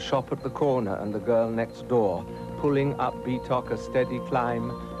 the shop at the corner and the girl next door, pulling up Beatock a steady climb,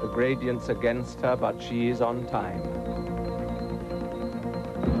 the gradient's against her, but she is on time.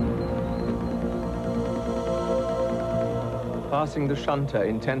 Passing the shunter,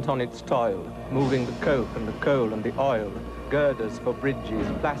 intent on its toil, moving the coke and the coal and the oil, girders for bridges,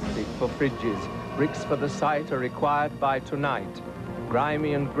 plastic for fridges, bricks for the site are required by tonight.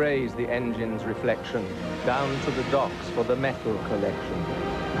 Grimy and grey's the engine's reflection, down to the docks for the metal collection.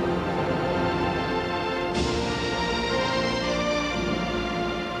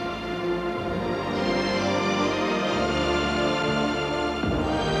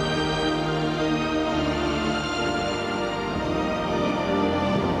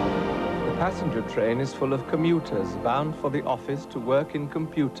 The passenger train is full of commuters, bound for the office to work in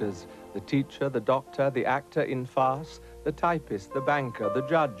computers. The teacher, the doctor, the actor in farce, the typist, the banker, the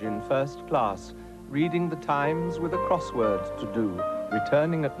judge in first class, reading the Times with a crossword to do,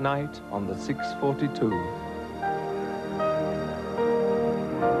 returning at night on the 6:42.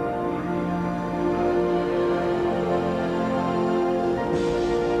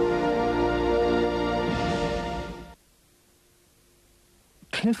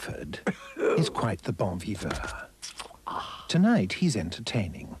 Clifford is quite the bon vivant. Tonight he's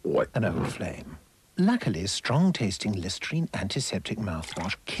entertaining, an old flame. Luckily, strong-tasting Listerine antiseptic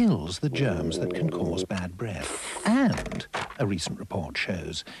mouthwash kills the germs that can cause bad breath. And, a recent report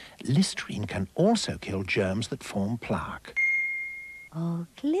shows, Listerine can also kill germs that form plaque. Oh,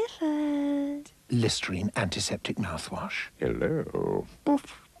 Clifford. Listerine antiseptic mouthwash. Hello.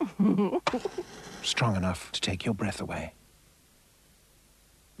 Strong enough to take your breath away.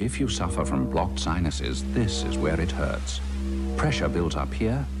 If you suffer from blocked sinuses, this is where it hurts. Pressure built up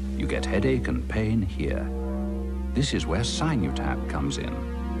here, you get headache and pain here. This is where Sinutab comes in.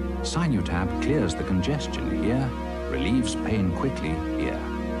 Sinutab clears the congestion here, relieves pain quickly here.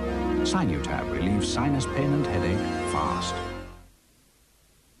 Sinutab relieves sinus pain and headache fast.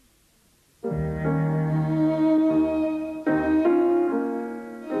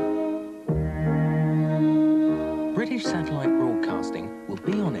 British satellite broadcasting will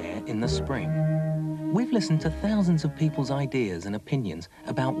be on air in the spring. We've listened to thousands of people's ideas and opinions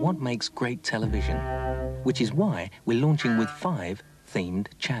about what makes great television, which is why we're launching with 5 themed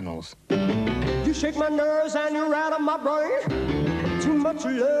channels. You shake my nerves and you're out of my brain. Too much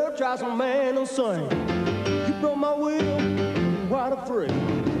love drives a man insane. You broke my will, what afraid.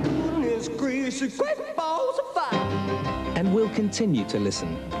 Goodness gracious, great balls of fire. And we'll continue to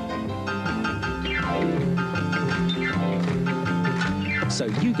listen. So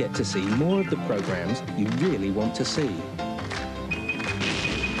you get to see more of the programs you really want to see.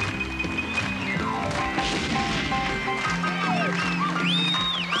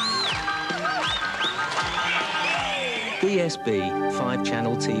 BSB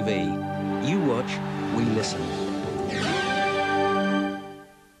 5-channel TV. You watch, we listen.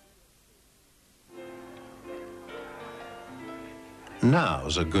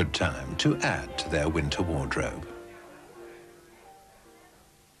 Now's a good time to add to their winter wardrobe.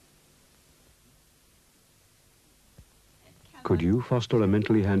 Could you foster a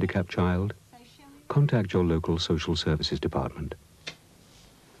mentally handicapped child? Contact your local social services department.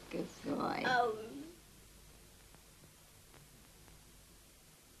 Good boy. Oh.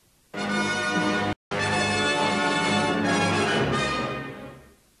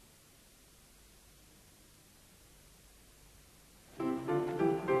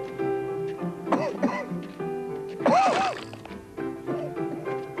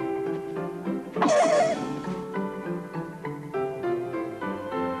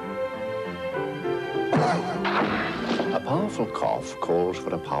 A powerful cough calls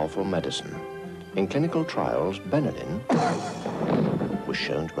for a powerful medicine. In clinical trials, Benylin, was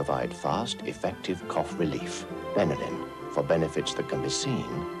shown to provide fast, effective cough relief. Benylin, for benefits that can be seen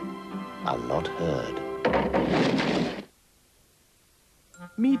and not heard.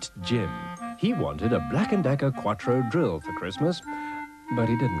 Meet Jim. He wanted a Black & Decker Quattro drill for Christmas, but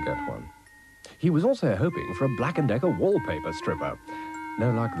he didn't get one. He was also hoping for a Black & Decker wallpaper stripper.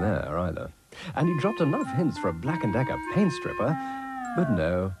 No luck there either. And he dropped enough hints for a Black & Decker paint stripper, but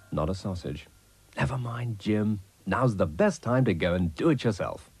no, not a sausage. Never mind, Jim. Now's the best time to go and do it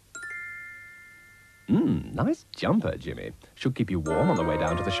yourself. Nice jumper, Jimmy. Should keep you warm on the way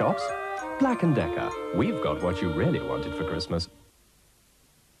down to the shops. Black & Decker. We've got what you really wanted for Christmas.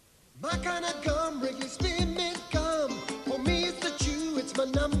 My kind of gum, Wrigley Spearmint gum. For me it's the chew, it's my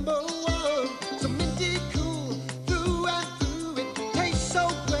number one. So minty cool, through and through. It tastes so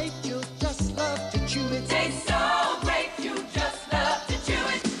great, you'll just love to chew it. Tastes so great, you just love to chew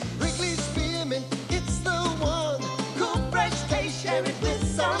it. Wrigley Spearmint, it's the one. Cool, fresh taste, share it with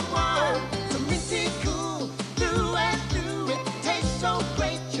someone. So minty cool, through and through. It tastes so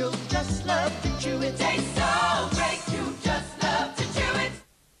great, you'll just love to chew it. Tastes so great, you just love to chew it.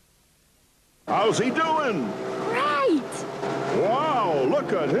 How's he doing? Great! Wow,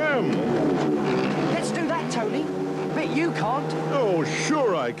 look at him. Let's do that, Tony. Bet you can't. Oh,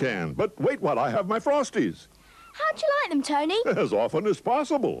 sure I can. But wait while I have my Frosties. How'd you like them, Tony? As often as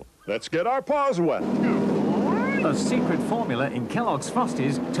possible. Let's get our paws wet. A secret formula in Kellogg's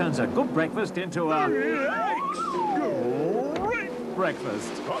Frosties turns a good breakfast into a... Great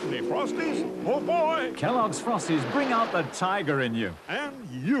breakfast. Got any Frosties? Oh, boy. Kellogg's Frosties bring out the tiger in you. And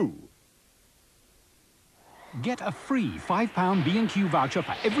you. Get a free £5 B&Q voucher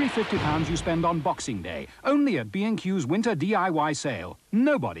for every £50 you spend on Boxing Day. Only at B&Q's Winter DIY sale.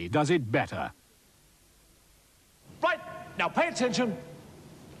 Nobody does it better. Right, now pay attention.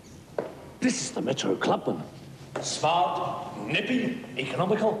 This is the Metro Clubman. Smart, nippy,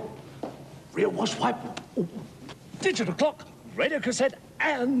 economical, real wash wipe, digital clock, radio cassette,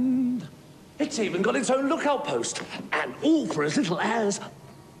 and it's even got its own lookout post. And all for as little as...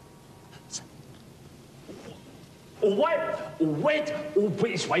 all white, all red, all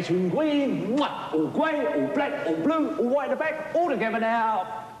British waiting green, all grey, all black, all blue, all white at the back, all together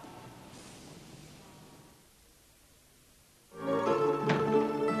now.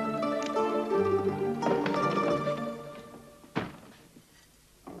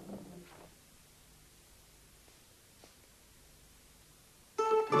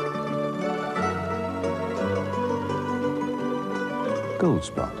 Gold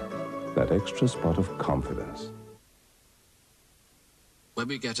Spot, that extra spot of confidence. When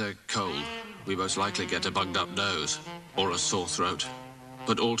we get a cold, we most likely get a bunged up nose or a sore throat.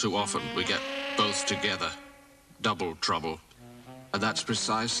 But all too often, we get both together. Double trouble. And that's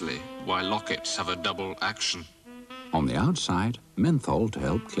precisely why lockets have a double action. On the outside, menthol to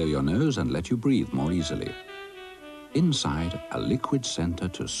help clear your nose and let you breathe more easily. Inside, a liquid center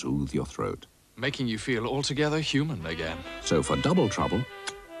to soothe your throat. Making you feel altogether human again. So for double trouble,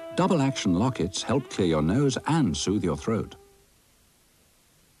 double action lockets help clear your nose and soothe your throat.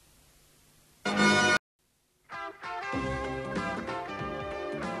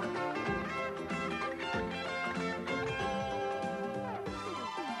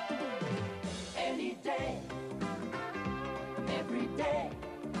 Any day, every day,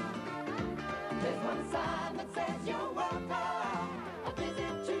 there's one sign that says you're welcome. A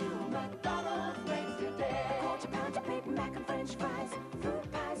visit to McDonald's makes your day. A quarter pound of Big Mac and French fries,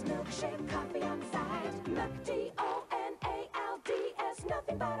 fruit pies, milkshake, coffee on the side. Mac DONALDS,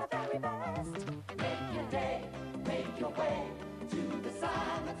 nothing but our very best. Make your day, make your way to the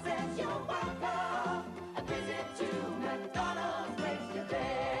sign that says you're welcome. A visit to McDonald's makes your day.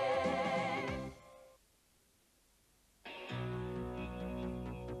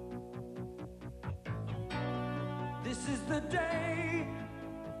 This is the day,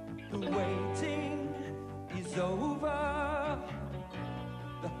 the waiting is over.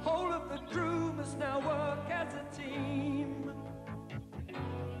 The whole of the crew must now work as a team.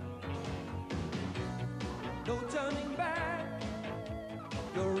 No turning back,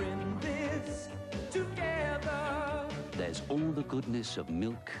 you're in this together. There's all the goodness of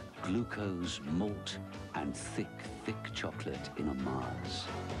milk, glucose, malt, and thick, thick chocolate in a Mars.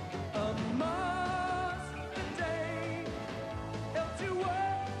 A Mars today helps you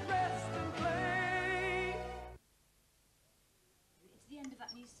work, rest, and play. It's the end of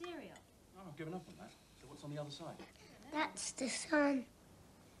that new serial. Oh, I've given up on that. So what's on the other side? That's the sun.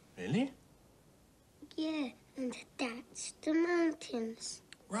 Really? Yeah, and that's the mountains.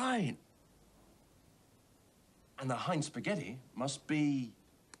 Right. And the Heinz spaghetti must be...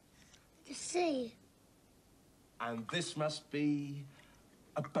 The sea. And this must be...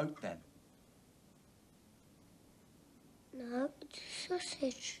 A boat, then? No, it's a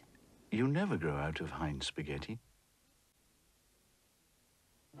sausage. You never grow out of Heinz spaghetti.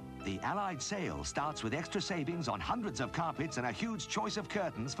 The Allied sale starts with extra savings on hundreds of carpets and a huge choice of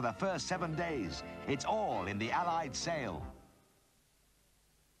curtains for the first 7 days. It's all in the Allied sale.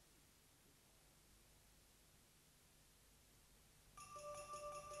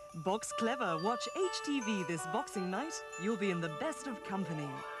 Box Clever. Watch HTV this Boxing night. You'll be in the best of company.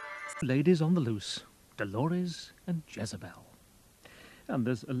 Ladies on the loose, Dolores and Jezebel. And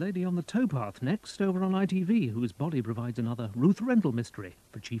there's a lady on the towpath next over on ITV whose body provides another Ruth Rendell mystery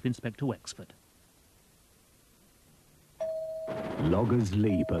for Chief Inspector Wexford. Logger's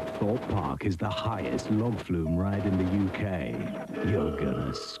Leap at Thorpe Park is the highest log flume ride in the UK. You're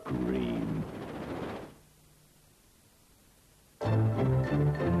gonna scream.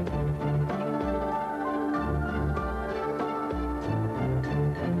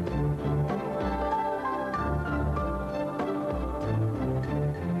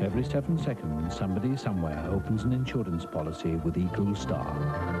 Every 7 seconds, somebody somewhere opens an insurance policy with Eagle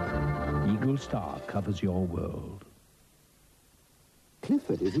Star. Eagle Star covers your world.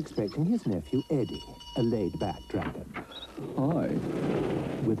 Clifford is expecting his nephew Eddie, a laid-back dragon. Hi.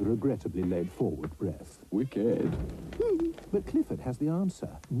 With a regrettably laid-forward breath. Wicked. But Clifford has the answer.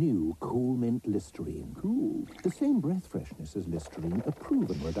 New Cool Mint Listerine. Cool. The same breath freshness as Listerine, a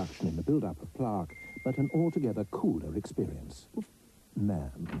proven reduction in the build-up of plaque, but an altogether cooler experience.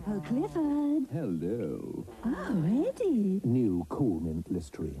 Ma'am. Oh, Clifford. Hello. Oh, Eddie. New Cool Mint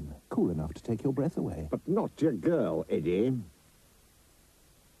Listerine. Cool enough to take your breath away. But not your girl, Eddie.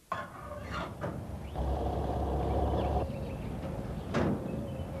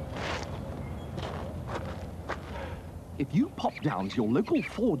 If you pop down to your local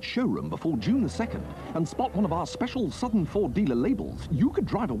Ford showroom before June the 2nd and spot one of our special Southern Ford dealer labels, you could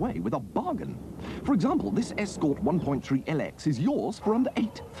drive away with a bargain. For example, this Escort 1.3 LX is yours for under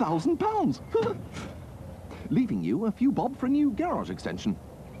 £8,000. Leaving you a few bob for a new garage extension.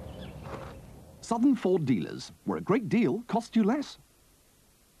 Southern Ford dealers, where a great deal costs you less.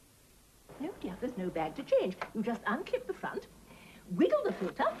 No, dear, there's no bag to change. You just unclip the front, wiggle the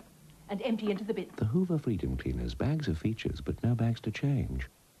filter, and empty into the bin. The Hoover Freedom Cleaners, bags of features, but no bags to change.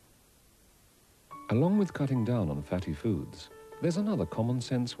 Along with cutting down on fatty foods, there's another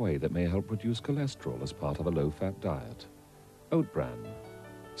common-sense way that may help reduce cholesterol as part of a low-fat diet. Oat bran.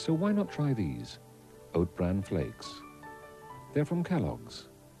 So why not try these? Oat bran flakes. They're from Kellogg's,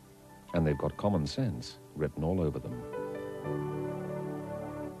 and they've got common sense written all over them.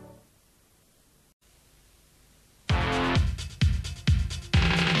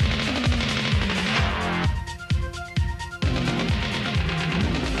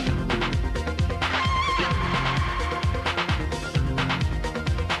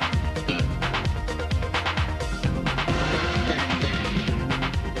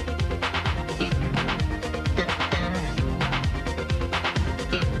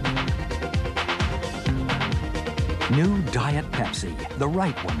 New Diet Pepsi, the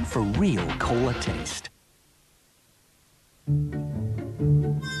right one for real cola taste.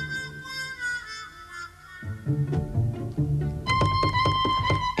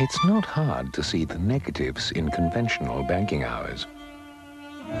 It's not hard to see the negatives in conventional banking hours.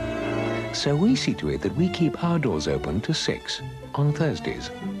 So we see to it that we keep our doors open to 6 on Thursdays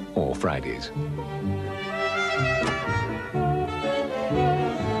or Fridays.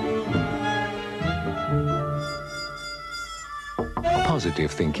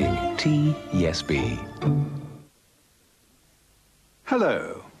 Positive thinking. T, yes, B.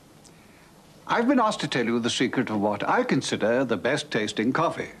 Hello. I've been asked to tell you the secret of what I consider the best tasting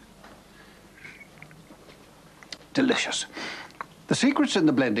coffee. Delicious. The secret's in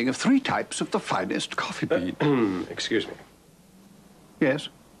the blending of 3 types of the finest coffee bean. Excuse me. Yes?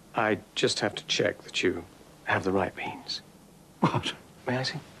 I just have to check that you have the right beans. What? May I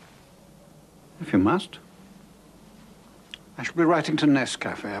see? If you must. I shall be writing to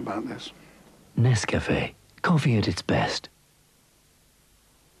Nescafe about this. Nescafe. Coffee at its best.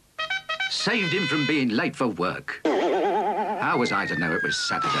 Saved him from being late for work. How was I to know it was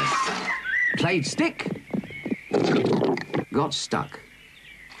Saturday? Played stick. Got stuck.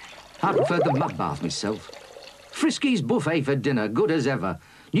 I preferred the mud bath myself. Frisky's buffet for dinner, good as ever.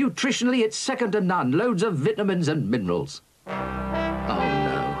 Nutritionally, it's second to none. Loads of vitamins and minerals. Oh,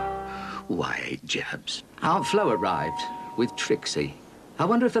 no. Why 8 jabs? Aunt Flo arrived with Trixie. I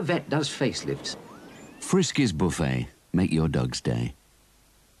wonder if the vet does facelifts. Frisky's Buffet. Make your dog's day.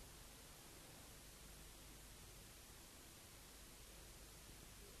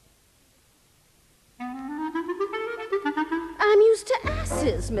 I'm used to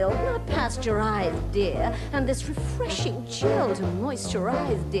ass's milk, not pasteurized, dear. And this refreshing gel to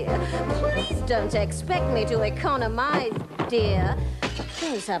moisturize, dear. Please don't expect me to economize, dear.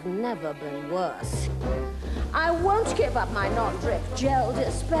 Things have never been worse. I won't give up my non-drip gel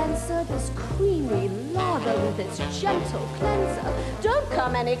dispenser, this creamy lather with its gentle cleanser. Don't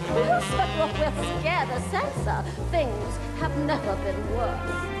come any closer, or we'll scare the censor. Things have never been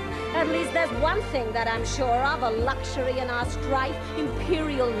worse. At least there's one thing that I'm sure of, a luxury in our strife,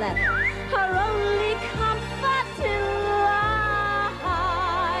 imperial leather, our only comfort in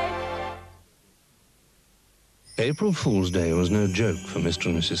life. April Fool's Day was no joke for Mr.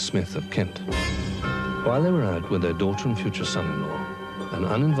 and Mrs. Smith of Kent. While they were out with their daughter and future son-in-law, an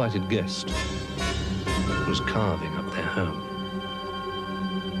uninvited guest was carving up their home.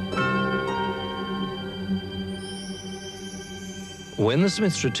 When the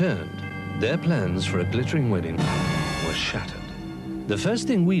Smiths returned, their plans for a glittering wedding were shattered. The first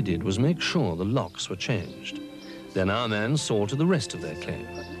thing we did was make sure the locks were changed. Then our man saw to the rest of their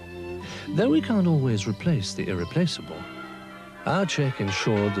claims. Though we can't always replace the irreplaceable, our check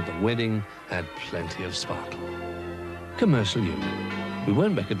ensured that the wedding had plenty of sparkle. Commercial Union. We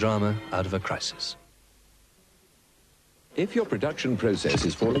won't make a drama out of a crisis. If your production process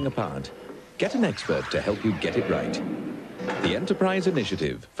is falling apart, get an expert to help you get it right. The Enterprise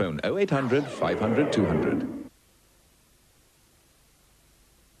Initiative. Phone 0800 500 200.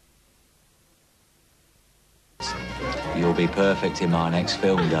 You'll be perfect in my next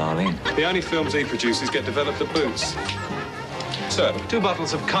film, darling. The only films he produces get developed at Boots. Sir, 2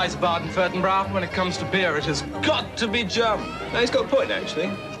 bottles of Kaiserbaden-Württemberg. When it comes to beer, it has got to be German. No, he's got a point, actually.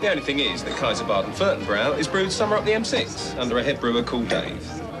 The only thing is that Kaiserbaden-Württemberg is brewed somewhere up the M6 under a head brewer called Dave.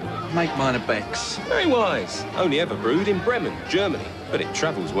 Make mine a Beck's. Very wise. Only ever brewed in Bremen, Germany. But it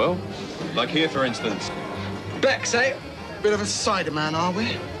travels well. Like here, for instance. Beck's, eh? Bit of a cider man, are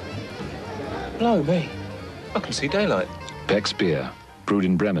we? Blow me. I can see daylight. Beck's beer, brewed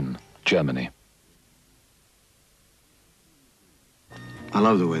in Bremen, Germany. I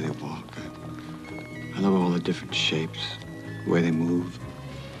love the way they walk. I love all the different shapes, the way they move.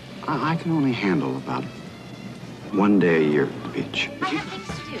 I can only handle about 1 day a year at the beach.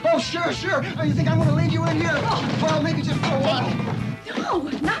 Oh, sure, sure. Oh, you think I'm going to leave you in here? Oh, well, maybe just for a while. No,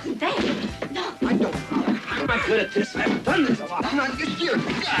 not there. No. I don't. I'm not good at this. I've done this a lot. I'm not just here.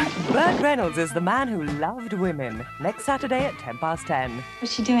 Burt Reynolds is the man who loved women. Next Saturday at 10:10.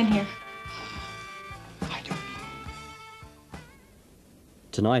 What's she doing here?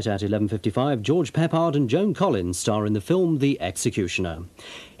 Tonight at 11:55, George Peppard and Joan Collins star in the film The Executioner.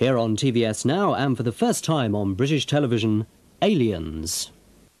 Here on TVS Now, and for the first time on British television, Aliens.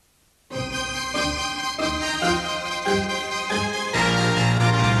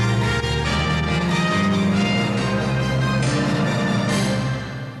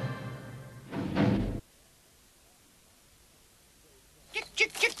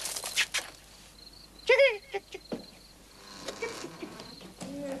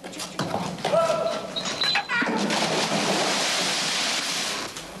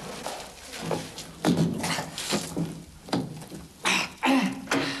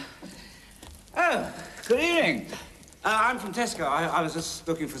 Good evening. I'm from Tesco. I was just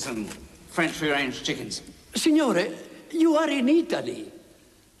looking for some French free-range chickens. Signore, you are in Italy.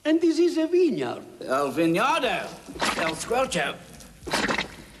 And this is a vineyard. El Vignardo. El Squelcho.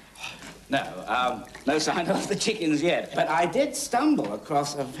 No, no sign of the chickens yet. But I did stumble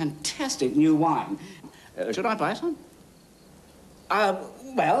across a fantastic new wine. Should I buy some?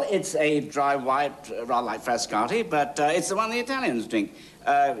 Well, it's a dry white, rather like Frascati, but it's the one the Italians drink.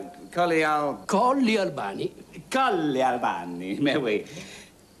 Colli Albani. Colli Albani, may we?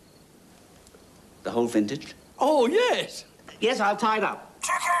 The whole vintage? Oh, yes. Yes, I'll tie it up.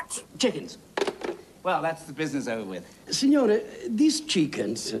 Chickens! Chickens. Well, that's the business over with. Signore, these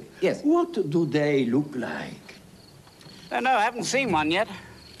chickens, yes. What do they look like? No, I haven't seen one yet.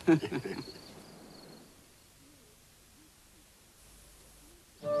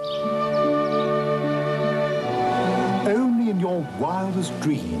 Only in your wildest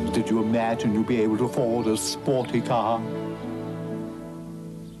dreams did you imagine you'd be able to afford a sporty car.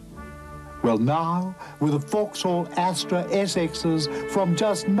 Well, now, with the Vauxhall Astra SXs from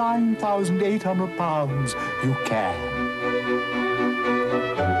just £9,800, you can.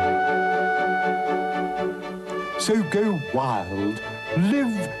 So go wild.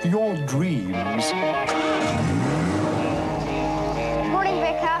 Live your dreams. Morning,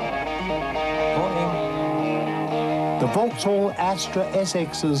 Vicar. The Vauxhall Astra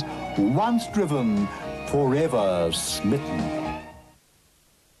SXs, once driven, forever smitten.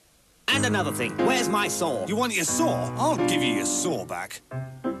 And another thing, where's my saw? You want your saw? I'll give you your saw back.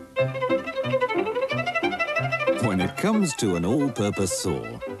 When it comes to an all-purpose saw,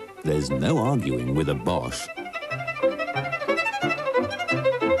 there's no arguing with a Bosch.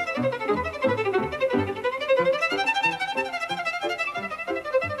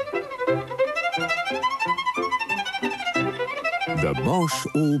 The Bosch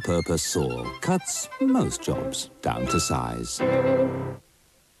all-purpose saw cuts most jobs down to size.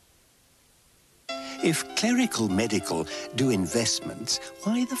 If Clerical Medical do investments,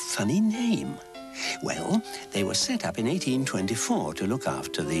 why the funny name? Well, they were set up in 1824 to look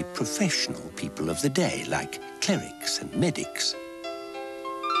after the professional people of the day, like clerics and medics.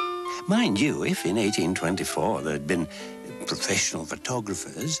 Mind you, if in 1824 there had been professional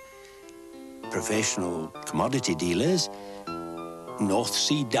photographers, professional commodity dealers, North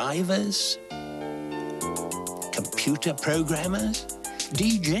Sea divers, computer programmers,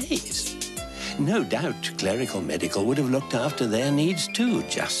 DJs, no doubt Clerical Medical would have looked after their needs too,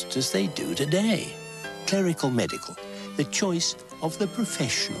 just as they do today. Clerical Medical, the choice of the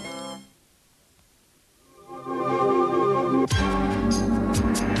professional.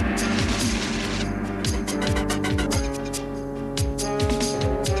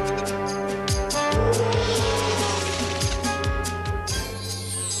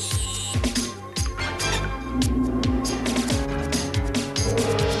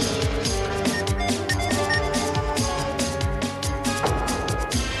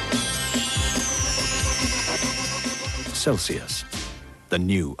 Celsius, the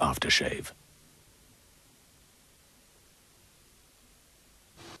new aftershave.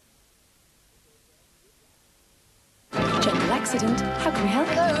 General accident. How can we help?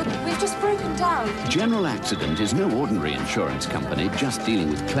 Hello, we've just broken down. General Accident is no ordinary insurance company just dealing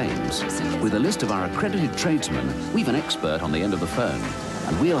with claims. With a list of our accredited tradesmen, we've an expert on the end of the phone,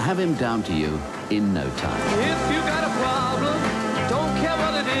 and we'll have him down to you in no time. If you got a problem, don't care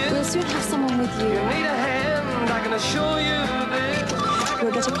what it is. We'll soon have someone with you. You need a hand, I can assure you this.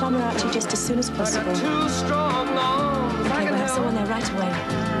 We'll get a plumber out to you just as soon as possible. Too strong arms. Okay, we'll have someone there right away.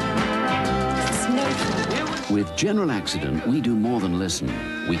 It's no trouble. With General Accident, we do more than listen.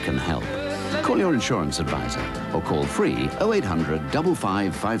 We can help. Call your insurance advisor or call free 0800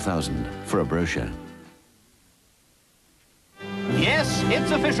 55 5000 for a brochure. Yes,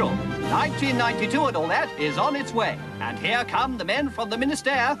 it's official. 1992 and all that is on its way. And here come the men from the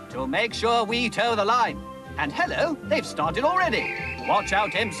Ministère to make sure we toe the line. And hello, they've started already. Watch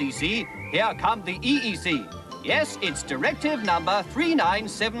out, MCC. Here come the EEC. Yes, it's directive number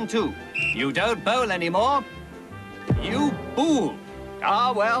 3972. You don't bowl anymore. You bool.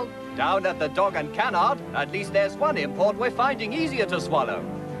 Ah, well, down at the Dog and Canard, at least there's one import we're finding easier to swallow.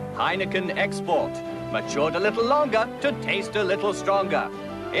 Heineken Export. Matured a little longer to taste a little stronger.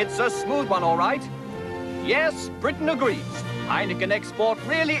 It's a smooth one, all right. Yes, Britain agrees. Heineken Export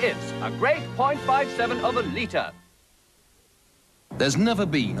really is a great 0.57 of a litre. There's never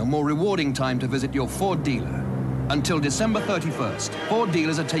been a more rewarding time to visit your Ford dealer. Until December 31st, Ford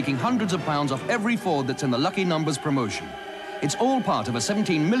dealers are taking hundreds of pounds off every Ford that's in the Lucky Numbers promotion. It's all part of a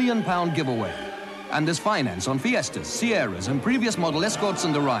 £17 million giveaway. And there's finance on Fiestas, Sierras, and previous model Escorts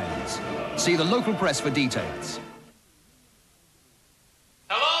and Orions. See the local press for details.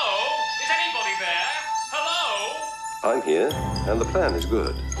 Hello? Is anybody there? Hello? I'm here, and the plan is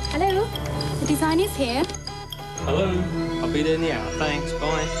good. Hello, the design is here. Hello, I'll be there in the hour. Thanks,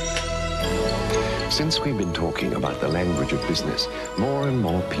 bye. Since we've been talking about the language of business, more and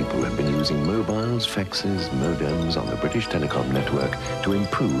more people have been using mobiles, faxes, modems on the British Telecom network to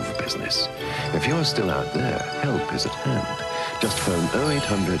improve business. If you're still out there, help is at hand. Just phone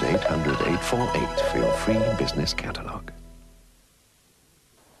 0800 800 848 for your free business catalogue.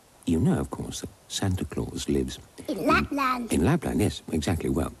 You know, of course, that Santa Claus lives... In Lapland. In Lapland, yes, exactly.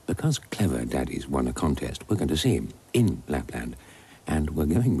 Well, because Clever Daddy's won a contest, we're going to see him in Lapland. And we're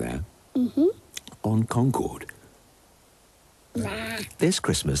going there on Concorde. This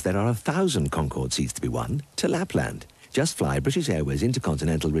Christmas, there are 1,000 Concorde seats to be won to Lapland. Just fly British Airways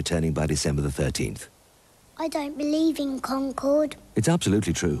Intercontinental returning by December the 13th. I don't believe in Concorde. It's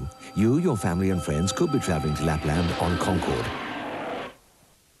absolutely true. You, your family and friends could be travelling to Lapland on Concorde.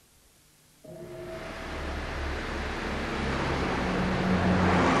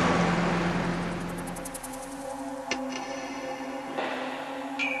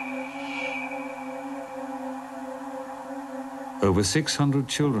 Over 600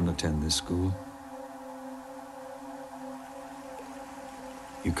 children attend this school.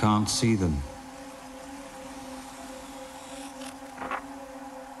 You can't see them.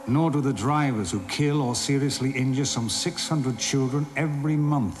 Nor do the drivers who kill or seriously injure some 600 children every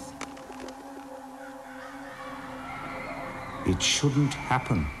month. It shouldn't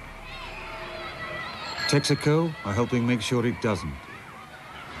happen. Texaco are helping make sure it doesn't,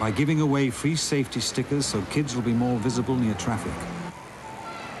 by giving away free safety stickers so kids will be more visible near traffic.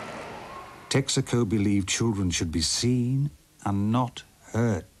 Texaco believe children should be seen and not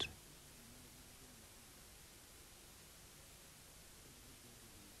hurt.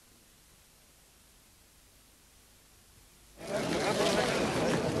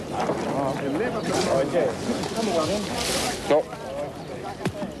 No.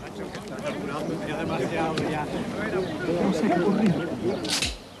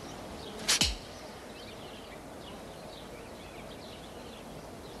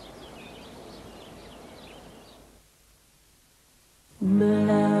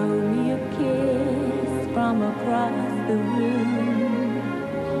 Blow me a kiss from across the room.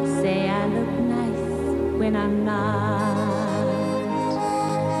 Say I look nice when I'm not.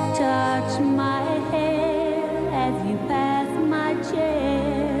 Touch my hair as you pass my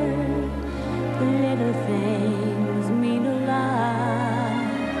chair. Little things mean a lot.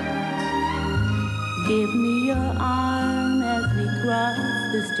 Give me your arm as we cross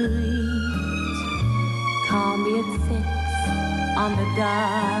the street. Call me at 6 on the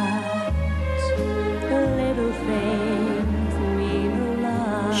dot. Little things mean a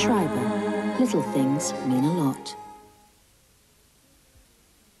lot. Schreiber. Little things mean a lot.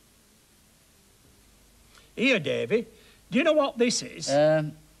 Here, Davy, do you know what this is?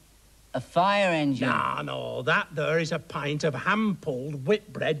 A fire engine. No, that there is a pint of hand-pulled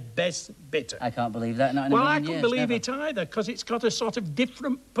Whitbread best bitter. I can't believe that, not in a Well, million I couldn't years, believe never. it either, because it's got a sort of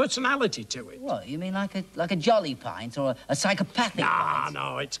different personality to it. What, you mean like a jolly pint or a psychopathic pint?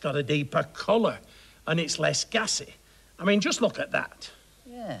 No, it's got a deeper colour, and it's less gassy. I mean, just look at that.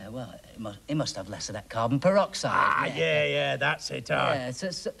 Yeah, well, it must have less of that carbon peroxide. Yeah, that's it. Yeah,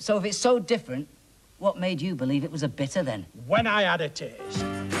 so if it's so different, what made you believe it was a bitter, then? When I had a taste.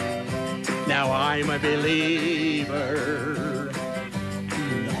 Now I'm a believer,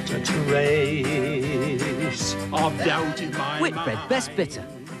 not a trace of doubt in my Whitbread, mind. best bitter.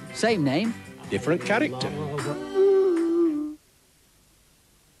 Same name. Different character.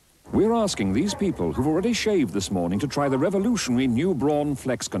 We're asking these people who've already shaved this morning to try the revolutionary new Brawn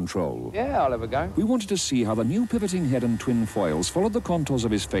Flex Control. Yeah, I'll have a go. We wanted to see how the new pivoting head and twin foils followed the contours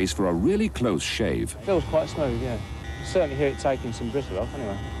of his face for a really close shave. Feels quite smooth, yeah. Certainly hear it taking some bristle off,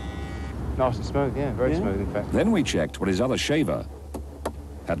 anyway. Nice and smooth, yeah, very smooth, in fact. Then we checked what his other shaver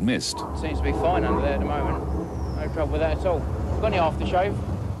had missed. Seems to be fine under there at the moment. No trouble with that at all. Got any aftershave?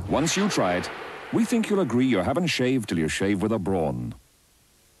 Once you try it, we think you'll agree you haven't shaved till you shave with a Brawn.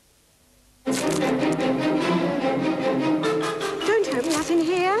 Don't open that in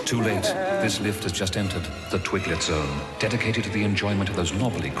here. Too late. This lift has just entered the Twiglet Zone, dedicated to the enjoyment of those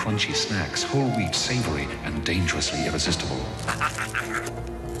knobbly, crunchy snacks, whole wheat, savoury, and dangerously irresistible.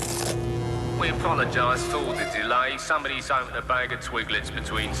 We apologise for the delay. Somebody's opened a bag of Twiglets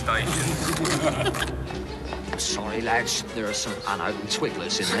between stations. Sorry, lads. There are some unopened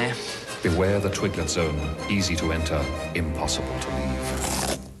Twiglets in there. Beware the Twiglet Zone. Easy to enter, impossible to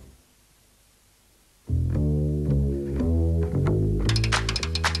leave.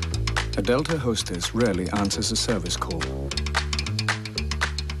 A Delta hostess rarely answers a service call.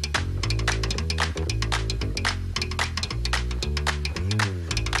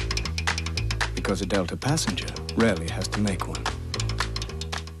 Because a Delta passenger rarely has to make one.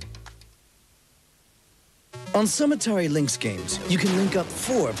 On some Atari Lynx games, you can link up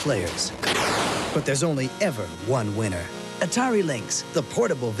 4 players. But there's only ever one winner. Atari Lynx, the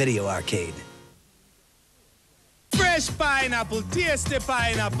portable video arcade. Fresh pineapple, tasty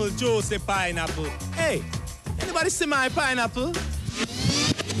pineapple, juicy pineapple. Hey, anybody see my pineapple?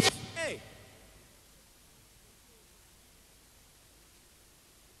 Hey.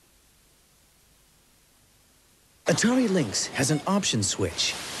 Atari Lynx has an option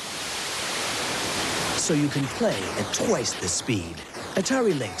switch, so you can play at twice the speed.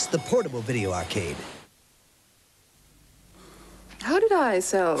 Atari Lynx, the portable video arcade. How did I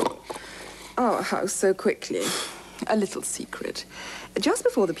sell our house so quickly? A little secret. Just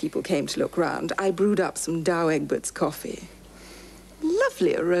before the people came to look round, I brewed up some Dow Egbert's coffee.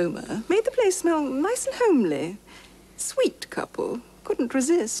 Lovely aroma. Made the place smell nice and homely. Sweet couple. Couldn't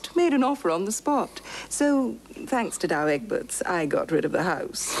resist. Made an offer on the spot. So, thanks to Dow Egbert's, I got rid of the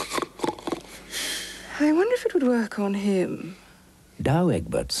house. I wonder if it would work on him. Dow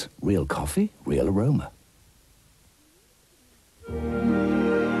Egbert's. Real coffee, real aroma.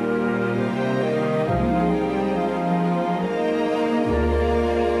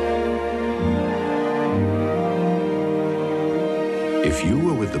 If you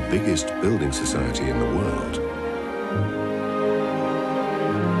were with the biggest building society in the world,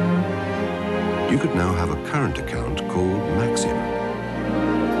 You could now have a current account called Maxim.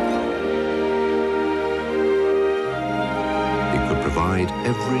 It could provide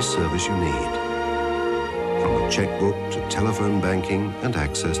every service you need, from a checkbook to telephone banking and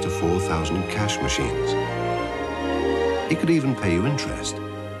access to 4,000 cash machines. It could even pay you interest.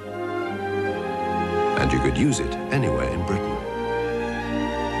 And you could use it anywhere in Britain.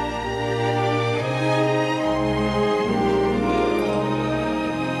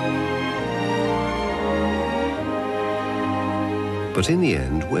 But in the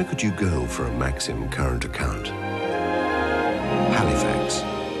end, where could you go for a Maxim current account? Halifax,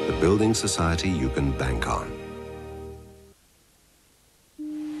 the building society you can bank on.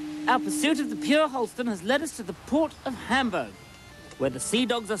 Our pursuit of the pure Holstein has led us to the port of Hamburg, where the sea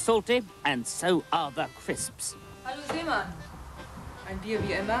dogs are salty and so are the crisps. Hallo Seemann. Ein Bier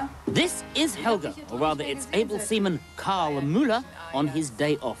wie immer. This is Helga, or rather its able seaman Karl Müller, on his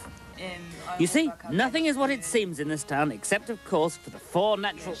day off. You see, nothing is what it seems in this town, except, of course, for the 4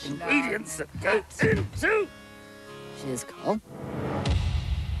 natural ingredients that go into... Cheers, Carl.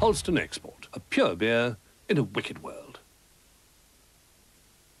 Holstein Export, a pure beer in a wicked world.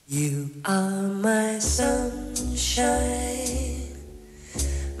 You are my sunshine,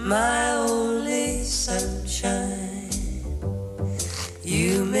 my only sunshine.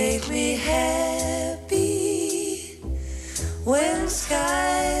 You make me happy when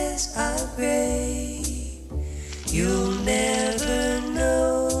skies are gray. You'll never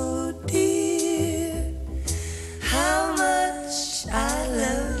know, dear, how much I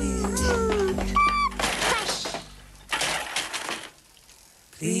love you.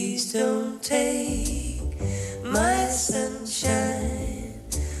 Please don't take my sunshine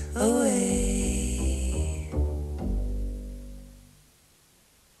away.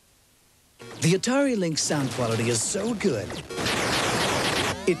 The Atari Lynx sound quality is so good,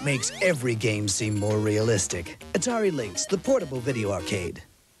 it makes every game seem more realistic. Atari Lynx, the portable video arcade.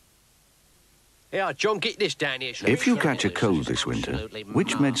 Yeah, John, get this down here. If you catch a cold this winter,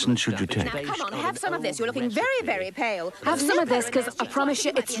 which medicine should you take? Now, come on, have some of this. You're looking very, very pale. Have some of this, because I promise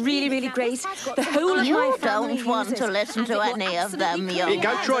you, it's really, really great. The whole of my family don't want to listen to any of them, young Here,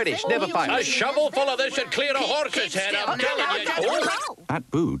 go try this. Never fails. A shovel full of this would clear a horse's head, I'm telling you.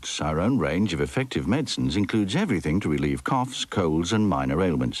 At Boots, our own range of effective medicines includes everything to relieve coughs, colds and minor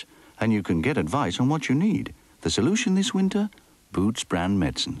ailments. And you can get advice on what you need. The solution this winter? Boots brand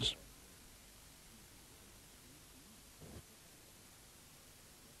medicines.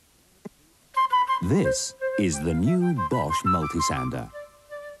 This is the new Bosch Multisander.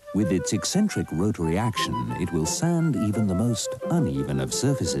 With its eccentric rotary action, it will sand even the most uneven of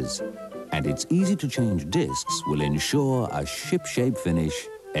surfaces. And its easy-to-change discs will ensure a ship-shape finish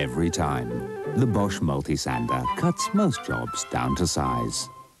every time. The Bosch Multisander cuts most jobs down to size.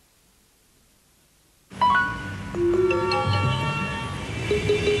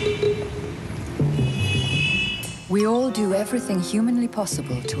 We all do everything humanly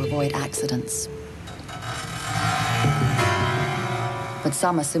possible to avoid accidents. But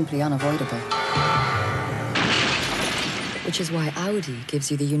some are simply unavoidable. Which is why Audi gives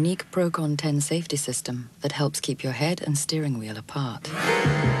you the unique Procon 10 safety system that helps keep your head and steering wheel apart.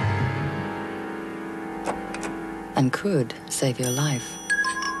 And could save your life.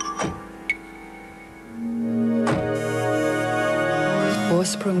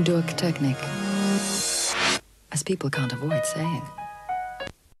 Ursprung durch Technik. As people can't avoid saying.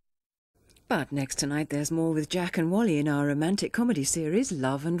 But next tonight there's more with Jack and Wally in our romantic comedy series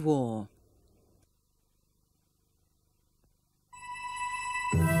Love and War.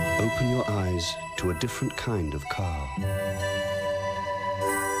 Open your eyes to a different kind of car.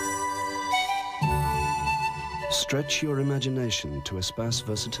 Stretch your imagination to espace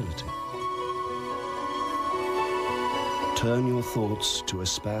versatility. Turn your thoughts to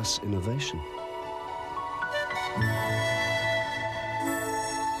espace innovation.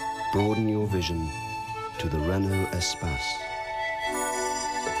 Broaden your vision to the Renault Espace.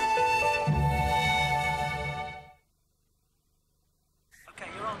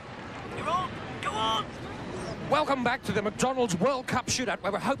 Welcome back to the McDonald's World Cup shootout,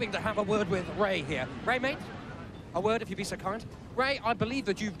 where we're hoping to have a word with Ray here. Ray, mate? A word, if you'd be so kind. Ray, I believe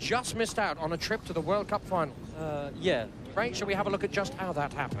that you've just missed out on a trip to the World Cup final. Yeah. Ray, shall we have a look at just how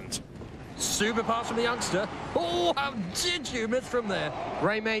that happened? Super pass from the youngster. Oh, how did you miss from there?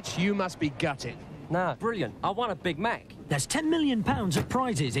 Ray, mate, you must be gutted. Nah, brilliant. I won a Big Mac. There's £10 million of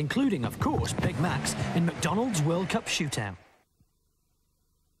prizes, including, of course, Big Macs, in McDonald's World Cup shootout.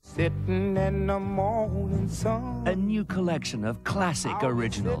 Sitting in the morning sun. A new collection of classic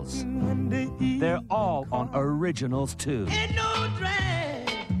originals. They're all on originals too.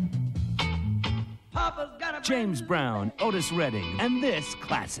 James Brown, Otis Redding, and this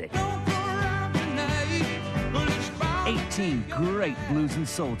classic. 18 great blues and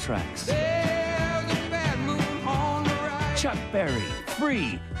soul tracks. Chuck Berry,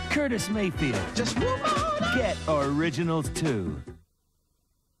 Free, Curtis Mayfield. Just get originals too.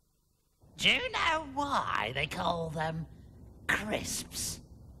 Do you know why they call them crisps?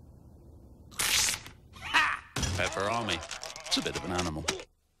 Pepper Army. It's a bit of an animal.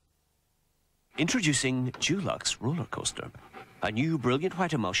 Introducing Dulux Roller Coaster, a new brilliant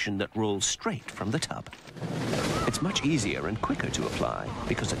white emulsion that rolls straight from the tub. It's much easier and quicker to apply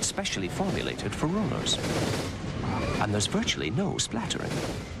because it's specially formulated for rollers. And there's virtually no splattering.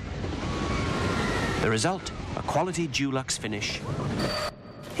 The result, a quality Dulux finish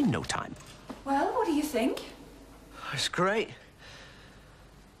in no time. Well, what do you think? It's great,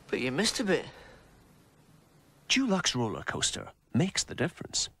 but you missed a bit. Dulux Roller Coaster makes the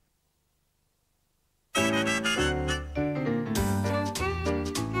difference.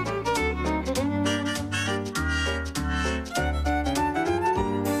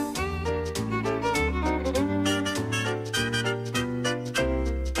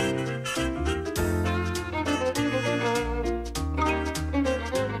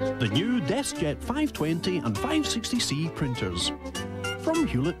 The new DeskJet 520 and 560C printers from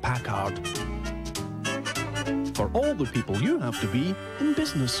Hewlett-Packard. For all the people you have to be in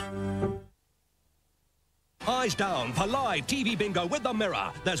business. Eyes down for live TV bingo with the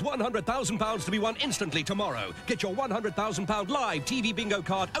Mirror. There's £100,000 to be won instantly tomorrow. Get your £100,000 live TV bingo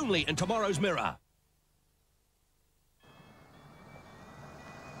card only in tomorrow's Mirror.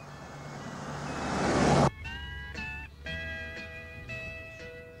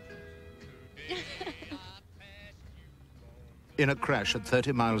 In a crash at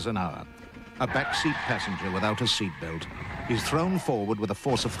 30 miles an hour, a backseat passenger without a seatbelt is thrown forward with a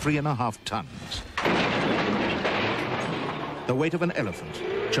force of 3.5 tons. The weight of an elephant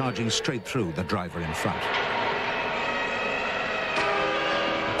charging straight through the driver in front.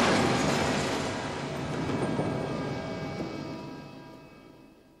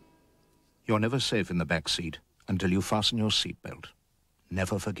 You're never safe in the back seat until you fasten your seatbelt.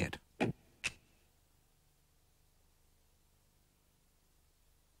 Never forget.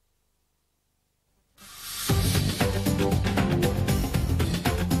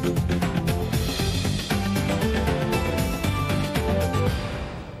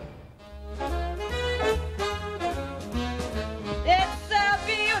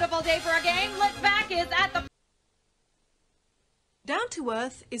 Down to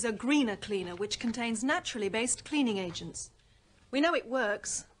Earth is a greener cleaner which contains naturally based cleaning agents. We know it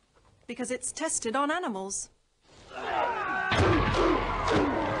works because it's tested on animals.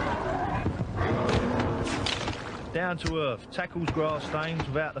 Down to Earth tackles grass stains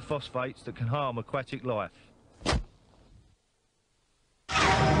without the phosphates that can harm aquatic life.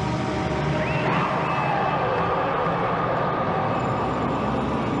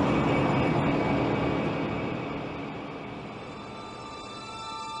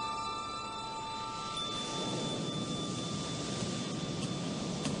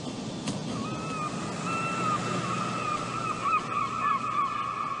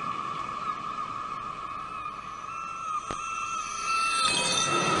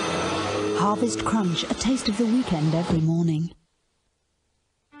 Harvest Crunch, a taste of the weekend every morning.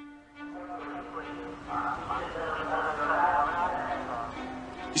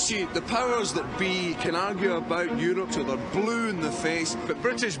 You see, the powers that be can argue about Europe till they're blue in the face, but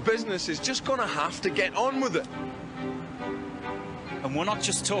British business is just going to have to get on with it. And we're not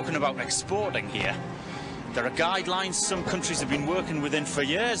just talking about exporting here. There are guidelines some countries have been working within for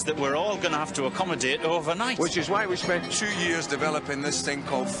years that we're all going to have to accommodate overnight. Which is why we spent 2 years developing this thing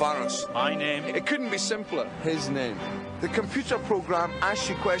called Pharos. My name. It couldn't be simpler. His name. The computer program asks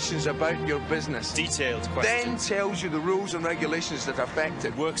you questions about your business. Detailed questions. Then tells you the rules and regulations that affect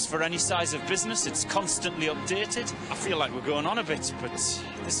it. Works for any size of business. It's constantly updated. I feel like we're going on a bit, but this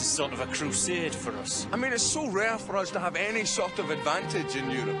is sort of a crusade for us. I mean, it's so rare for us to have any sort of advantage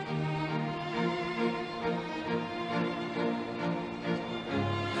in Europe.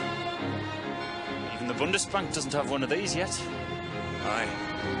 The Bundesbank doesn't have one of these yet. Aye.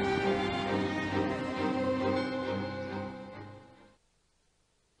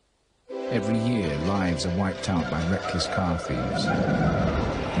 Every year, lives are wiped out by reckless car thieves.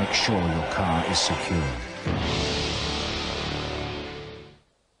 Make sure your car is secure.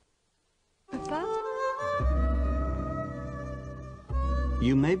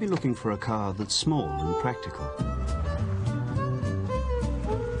 You may be looking for a car that's small and practical.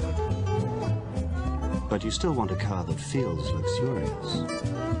 But you still want a car that feels luxurious.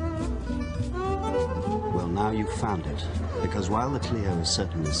 Well, now you've found it. Because while the Clio is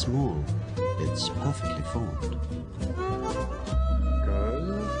certainly small, it's perfectly formed.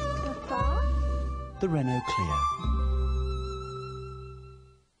 The Renault Clio.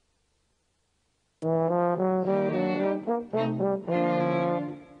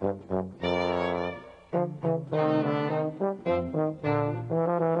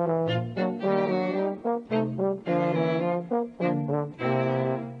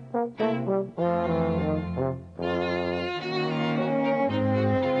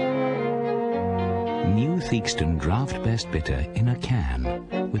 New Theakston Draft Best Bitter in a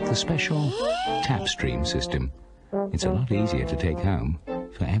can with the special tap stream system. It's a lot easier to take home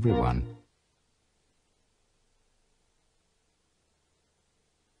for everyone.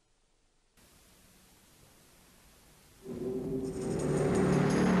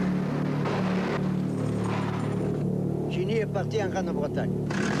 Ginny est parti en Grande-Bretagne.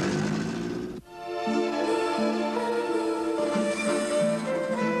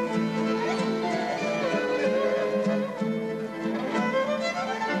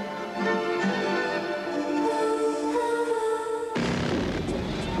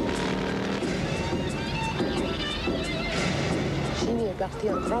 Ginny est parti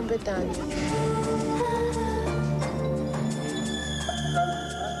en Grande-Bretagne.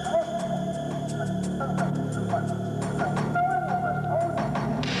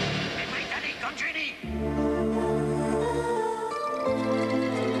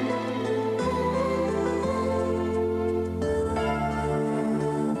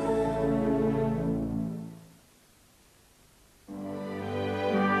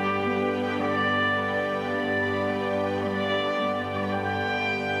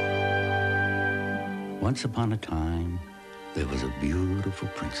 Once upon a time, there was a beautiful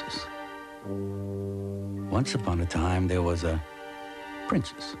princess. Once upon a time, there was a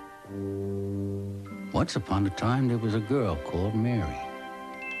princess. Once upon a time, there was a girl called Mary.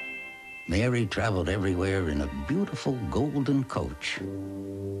 Mary traveled everywhere in a beautiful golden coach.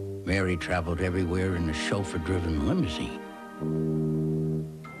 Mary traveled everywhere in a chauffeur-driven limousine.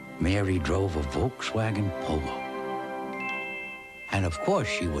 Mary drove a Volkswagen Polo. And of course,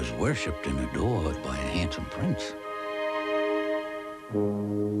 she was worshipped and adored by a handsome prince.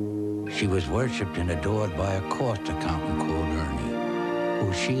 She was worshipped and adored by a court accountant called Ernie,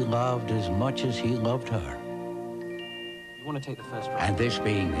 who she loved as much as he loved her. You want to take the first round? And this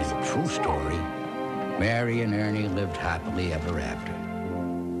being a true story, Mary and Ernie lived happily ever after.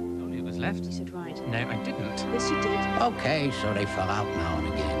 Only it was left. You said right. No, I didn't. Yes, you did. Okay, so they fell out now and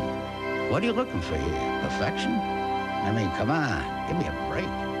again. What are you looking for here? Perfection? I mean, come on, give me a break.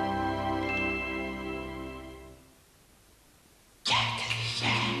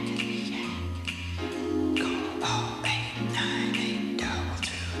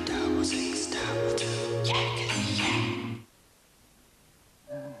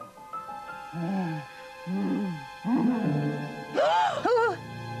 Oh,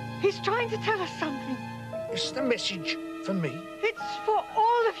 he's trying to tell us something. It's the message for me. It's for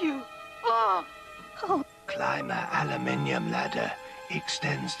all of you. Oh. Oh. Climber aluminium ladder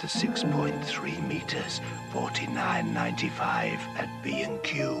extends to 6.3 meters, $49.95 at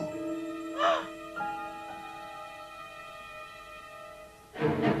B&Q.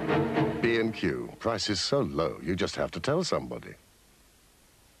 B&Q. Price is so low, you just have to tell somebody.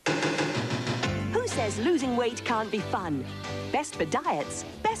 Who says losing weight can't be fun? Best for diets,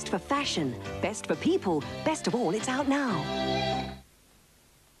 best for fashion, best for people, best of all, it's out now.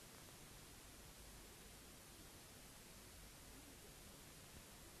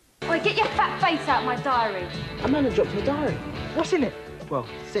 Oi, get your fat face out of my diary. A man had dropped your diary. What's in it? Well,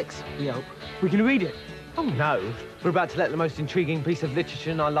 6, we hope. We can read it. Oh, no. We're about to let the most intriguing piece of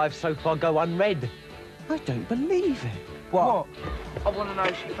literature in our lives so far go unread. I don't believe it. What? I want to know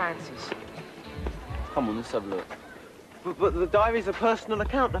who she fancies. Come on, let's have a look. But the diary's a personal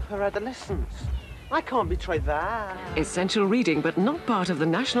account of her adolescence. I can't betray that. Essential reading, but not part of the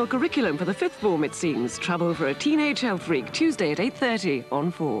national curriculum for the 5th form, it seems. Trouble for a Teenage Health Freak, Tuesday at 8:30 on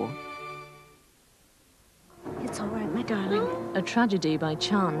 4. It's all right, my darling. A tragedy by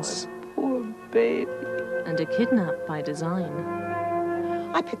chance. Poor baby. And a kidnap by design.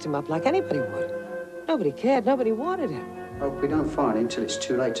 I picked him up like anybody would. Nobody cared, nobody wanted him. Hope we don't find him till it's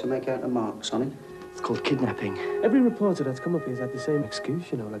too late to make out the marks on him. It's called kidnapping. Every reporter that's come up here has had the same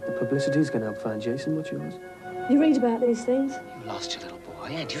excuse, you know, like the publicity's going to help find Jason. What's yours? You read about these things. You lost your little boy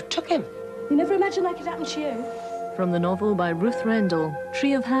and you took him. You never imagined that could happen to you. From the novel by Ruth Rendell,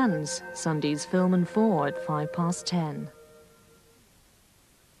 Tree of Hands, Sunday's Film and 4 at 10:05.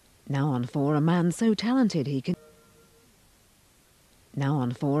 Now on 4, a man so talented he can... Now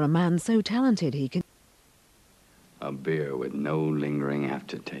on 4, a man so talented he can... A beer with no lingering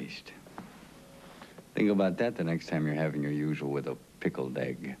aftertaste. Think about that the next time you're having your usual with a pickled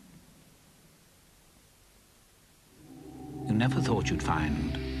egg. You never thought you'd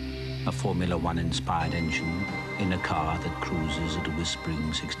find a Formula One-inspired engine in a car that cruises at a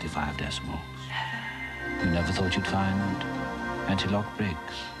whispering 65 decibels. You never thought you'd find anti-lock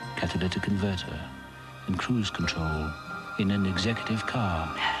brakes, catalytic converter, and cruise control in an executive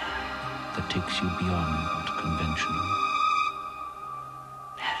car that takes you beyond convention.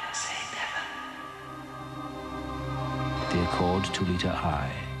 Never say never. The Accord 2-liter I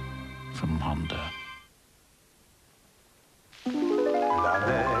from Honda. La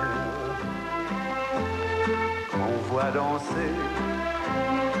mer qu'on voit danser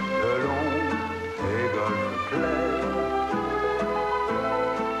le long des golfes clairs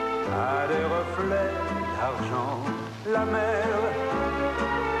a des reflets d'argent. La mer,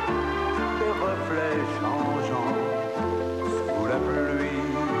 des reflets changeants sous la pluie.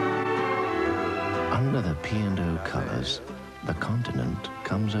 Under the P&O colours, the continent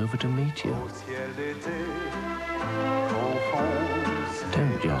comes over to meet you.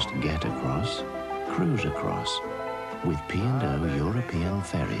 Don't just get across, cruise across with P&O European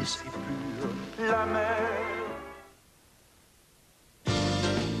ferries. La mer.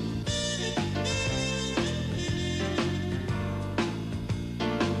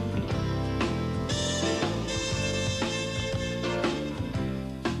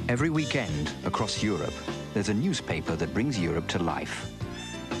 Every weekend across Europe, there's a newspaper that brings Europe to life.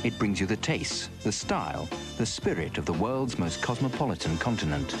 It brings you the taste, the style, the spirit of the world's most cosmopolitan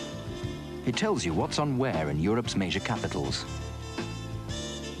continent. It tells you what's on where in Europe's major capitals.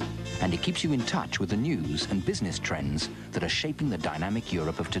 And it keeps you in touch with the news and business trends that are shaping the dynamic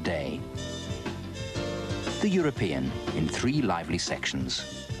Europe of today. The European, in 3 lively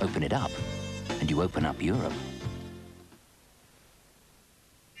sections. Open it up, and you open up Europe.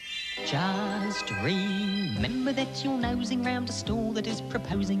 Just remember that you're nosing round a store that is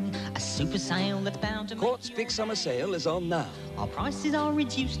proposing a super sale that's bound to... Court's big summer sale is on now. Our prices are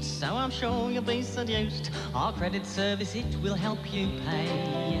reduced, so I'm sure you'll be seduced. Our credit service, it will help you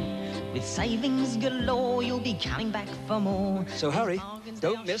pay. With savings galore, you'll be coming back for more. So hurry,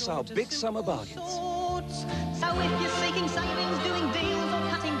 don't miss our big summer bargains. So if you're seeking savings, doing deals or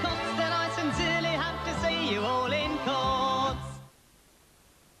cutting costs, then I sincerely have to see you all in court.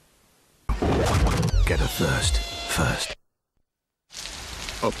 Get a thirst first.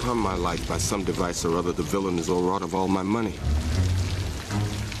 Upon my life, by some device or other, the villain is overwrought of all my money.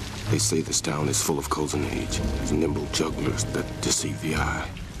 They say this town is full of cozen age, nimble jugglers that deceive the eye,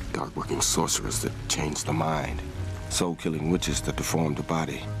 dark-working sorcerers that change the mind, soul-killing witches that deform the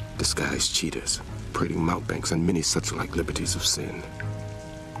body, disguised cheaters, prating mountebanks, and many such like liberties of sin.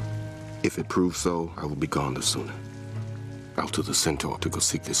 If it proves so, I will be gone the sooner. Out to the centaur to go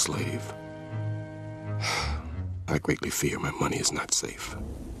seek this slave. I greatly fear my money is not safe.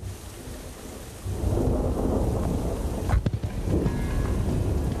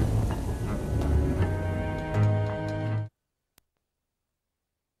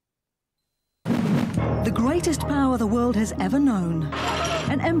 The greatest power the world has ever known.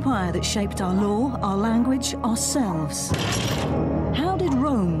 An empire that shaped our law, our language, ourselves. How did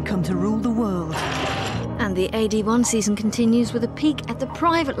Rome come to rule the world? And the AD1 season continues with a peek at the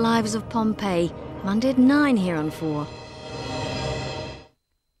private lives of Pompeii. Monday at 9 here on 4.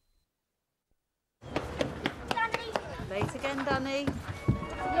 Late again, Danny.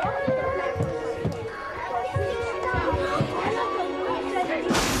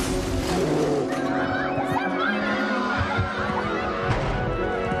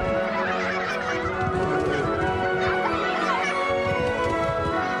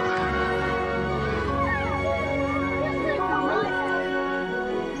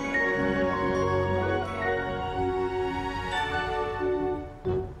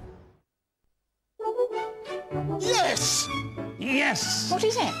 Yes! Yes! What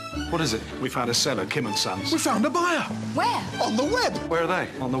is it? What is it? We found a seller, Kim & Sons. We found a buyer! Where? On the web! Where are they?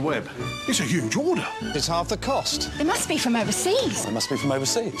 On the web. It's a huge order. It's half the cost. They must be from overseas. They must be from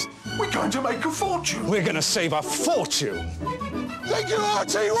overseas. We're going to make a fortune. We're going to save a fortune. Thank you,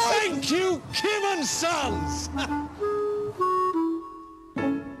 RT1! Thank you, Kim & Sons!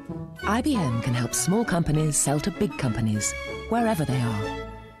 IBM can help small companies sell to big companies, wherever they are.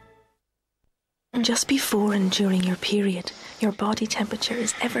 Just before and during your period, your body temperature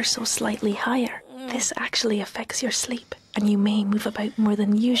is ever so slightly higher. This actually affects your sleep, and you may move about more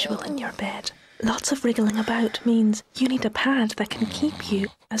than usual in your bed. Lots of wriggling about means you need a pad that can keep you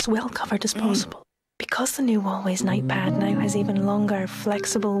as well covered as possible. Because the new Always Night pad now has even longer,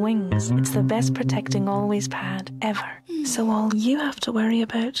 flexible wings, it's the best protecting Always pad ever. So all you have to worry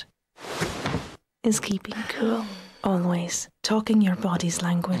about is keeping cool. Always. Talking your body's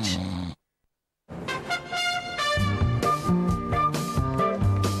language.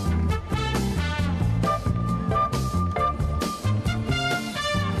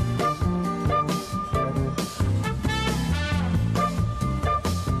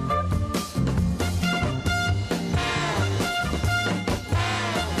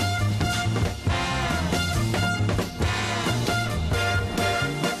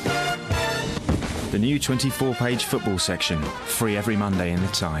 The new 24-page football section, free every Monday in the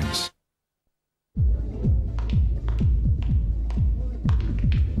Times.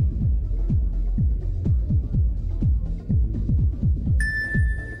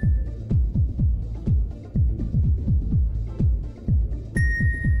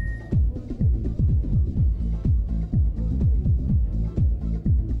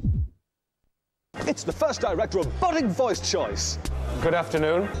 It's the first direct robotic voice choice. Good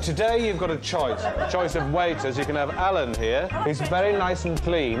afternoon. Today you've got a choice of waiters. You can have Alan here, he's very nice and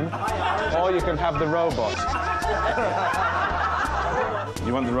clean, or you can have the robot.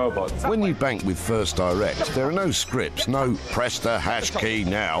 You want the robot? When you bank with First Direct, there are no scripts, no press the hash key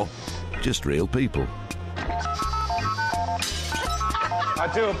now, just real people. I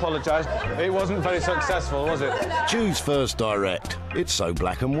do apologise. It wasn't very successful, was it? Choose First Direct. It's so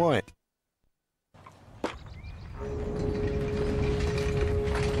black and white.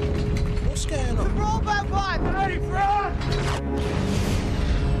 What's going on? Robot one! Ready, front!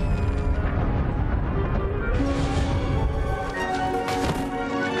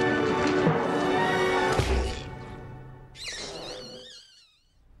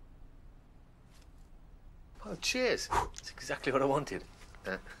 Oh, cheers. That's exactly what I wanted.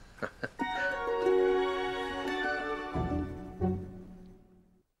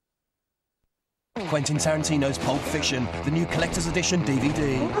 Quentin Tarantino's Pulp Fiction, the new collector's edition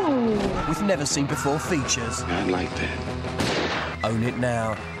DVD. Ooh. With never-seen-before features. I like that. Own it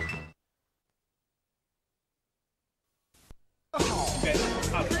now.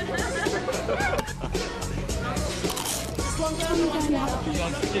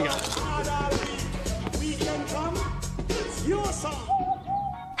 Weekend come, it's your song.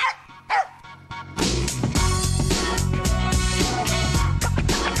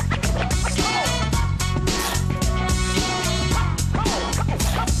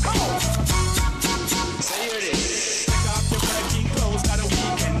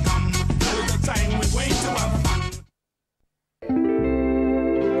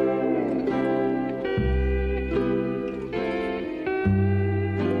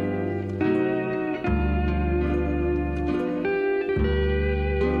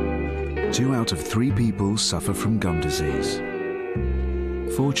 Two out of 3 people suffer from gum disease.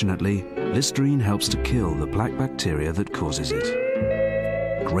 Fortunately, Listerine helps to kill the plaque bacteria that causes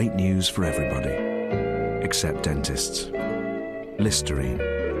it. Great news for everybody, except dentists. Listerine.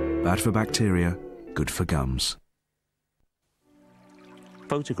 Bad for bacteria, good for gums.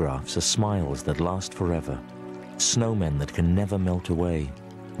 Photographs are smiles that last forever, snowmen that can never melt away,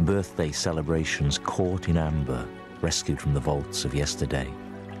 birthday celebrations caught in amber, rescued from the vaults of yesterday.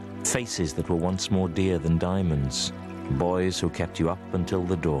 Faces that were once more dear than diamonds, boys who kept you up until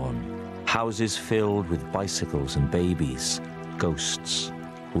the dawn, houses filled with bicycles and babies, ghosts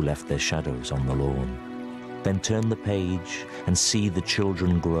who left their shadows on the lawn. Then turn the page and see the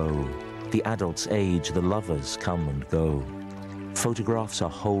children grow, the adults age, the lovers come and go. Photographs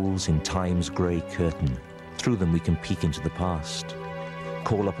are holes in time's grey curtain. Through them we can peek into the past,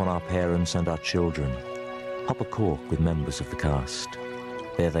 call upon our parents and our children, hop a cork with members of the cast.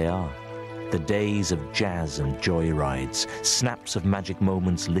 There they are, the days of jazz and joyrides, snaps of magic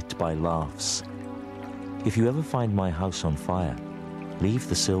moments lit by laughs. If you ever find my house on fire, leave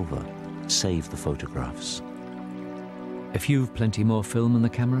the silver, save the photographs. If you've plenty more film in the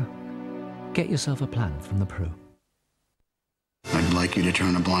camera, get yourself a plan from the Pro. I'd like you to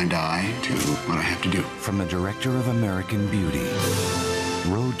turn a blind eye to what I have to do. From the director of American Beauty,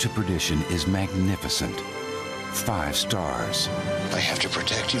 Road to Perdition is magnificent. 5 stars. I have to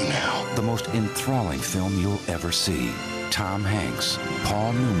protect you now. The most enthralling film you'll ever see. Tom Hanks,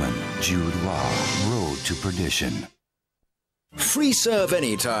 Paul Newman, Jude Law, Road to Perdition. Free Serve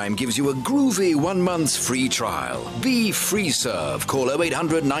Anytime gives you a groovy 1 month's free trial. Be Free Serve. Call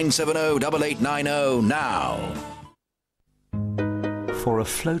 0800 970 8890 now. For a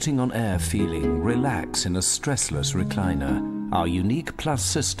floating on air feeling, relax in a stressless recliner Our unique Plus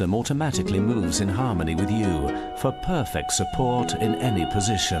system automatically moves in harmony with you for perfect support in any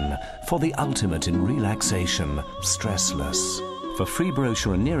position, for the ultimate in relaxation, stressless. For free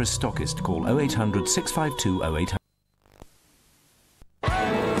brochure and nearest stockist, call 0800 652 0800.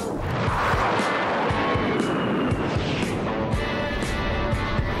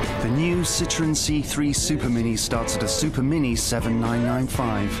 The new Citroën C3 Super Mini starts at a Super Mini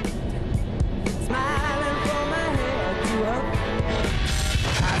 7995.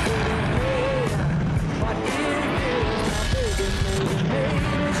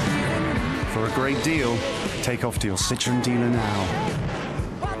 For a great deal, take off to your Citroën dealer now.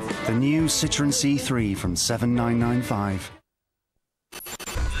 The new Citroën C3 from 7995.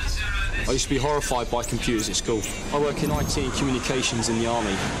 I used to be horrified by computers at school. I work in IT and communications in the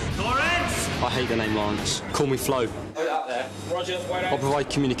army. Lawrence! I hate the name Lawrence. Call me Flo. Wait up there. Roger, wait up. I provide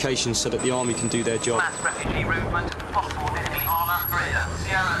communications so that the army can do their job. Mass refugee movement, possible enemy armour, Raider,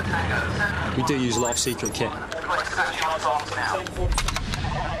 Sierra Tango. We do use a lot of secret kit.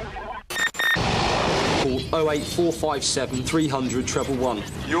 Call 08457 300 111.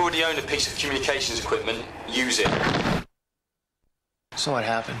 You already own a piece of communications equipment. Use it. So what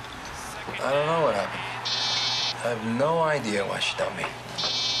happened? I don't know what happened. I have no idea why she dumped me.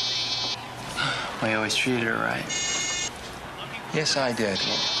 I always treated her right. Yes, I did.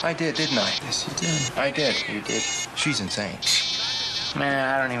 I did, didn't I? Yes, you did. I did. You did. She's insane. Man,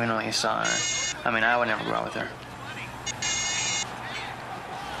 I don't even know what you saw in her. I mean, I would never go out with her.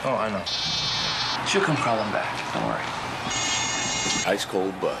 Oh, I know. She'll come crawling back. Don't worry. Ice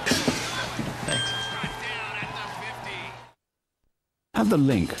cold bucks. Thanks. At The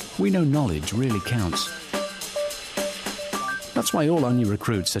Link, we know knowledge really counts. That's why all our new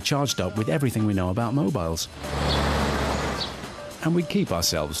recruits are charged up with everything we know about mobiles. And we keep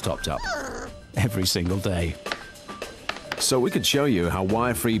ourselves topped up every single day. So we could show you how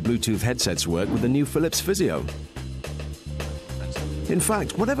wire-free Bluetooth headsets work with the new Philips Physio. In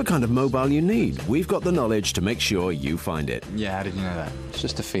fact, whatever kind of mobile you need, we've got the knowledge to make sure you find it. Yeah, how did you know that? It's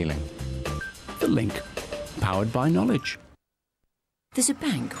just a feeling. The Link, powered by knowledge. There's a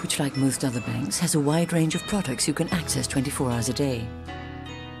bank which, like most other banks, has a wide range of products you can access 24 hours a day.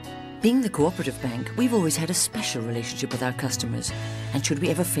 Being the cooperative bank, we've always had a special relationship with our customers, and should we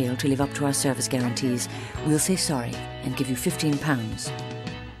ever fail to live up to our service guarantees, we'll say sorry and give you £15.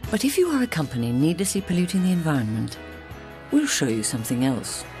 But if you are a company needlessly polluting the environment, we'll show you something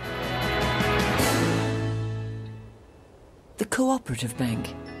else. The Cooperative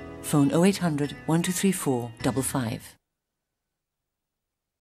Bank. Phone 0800 1234 55.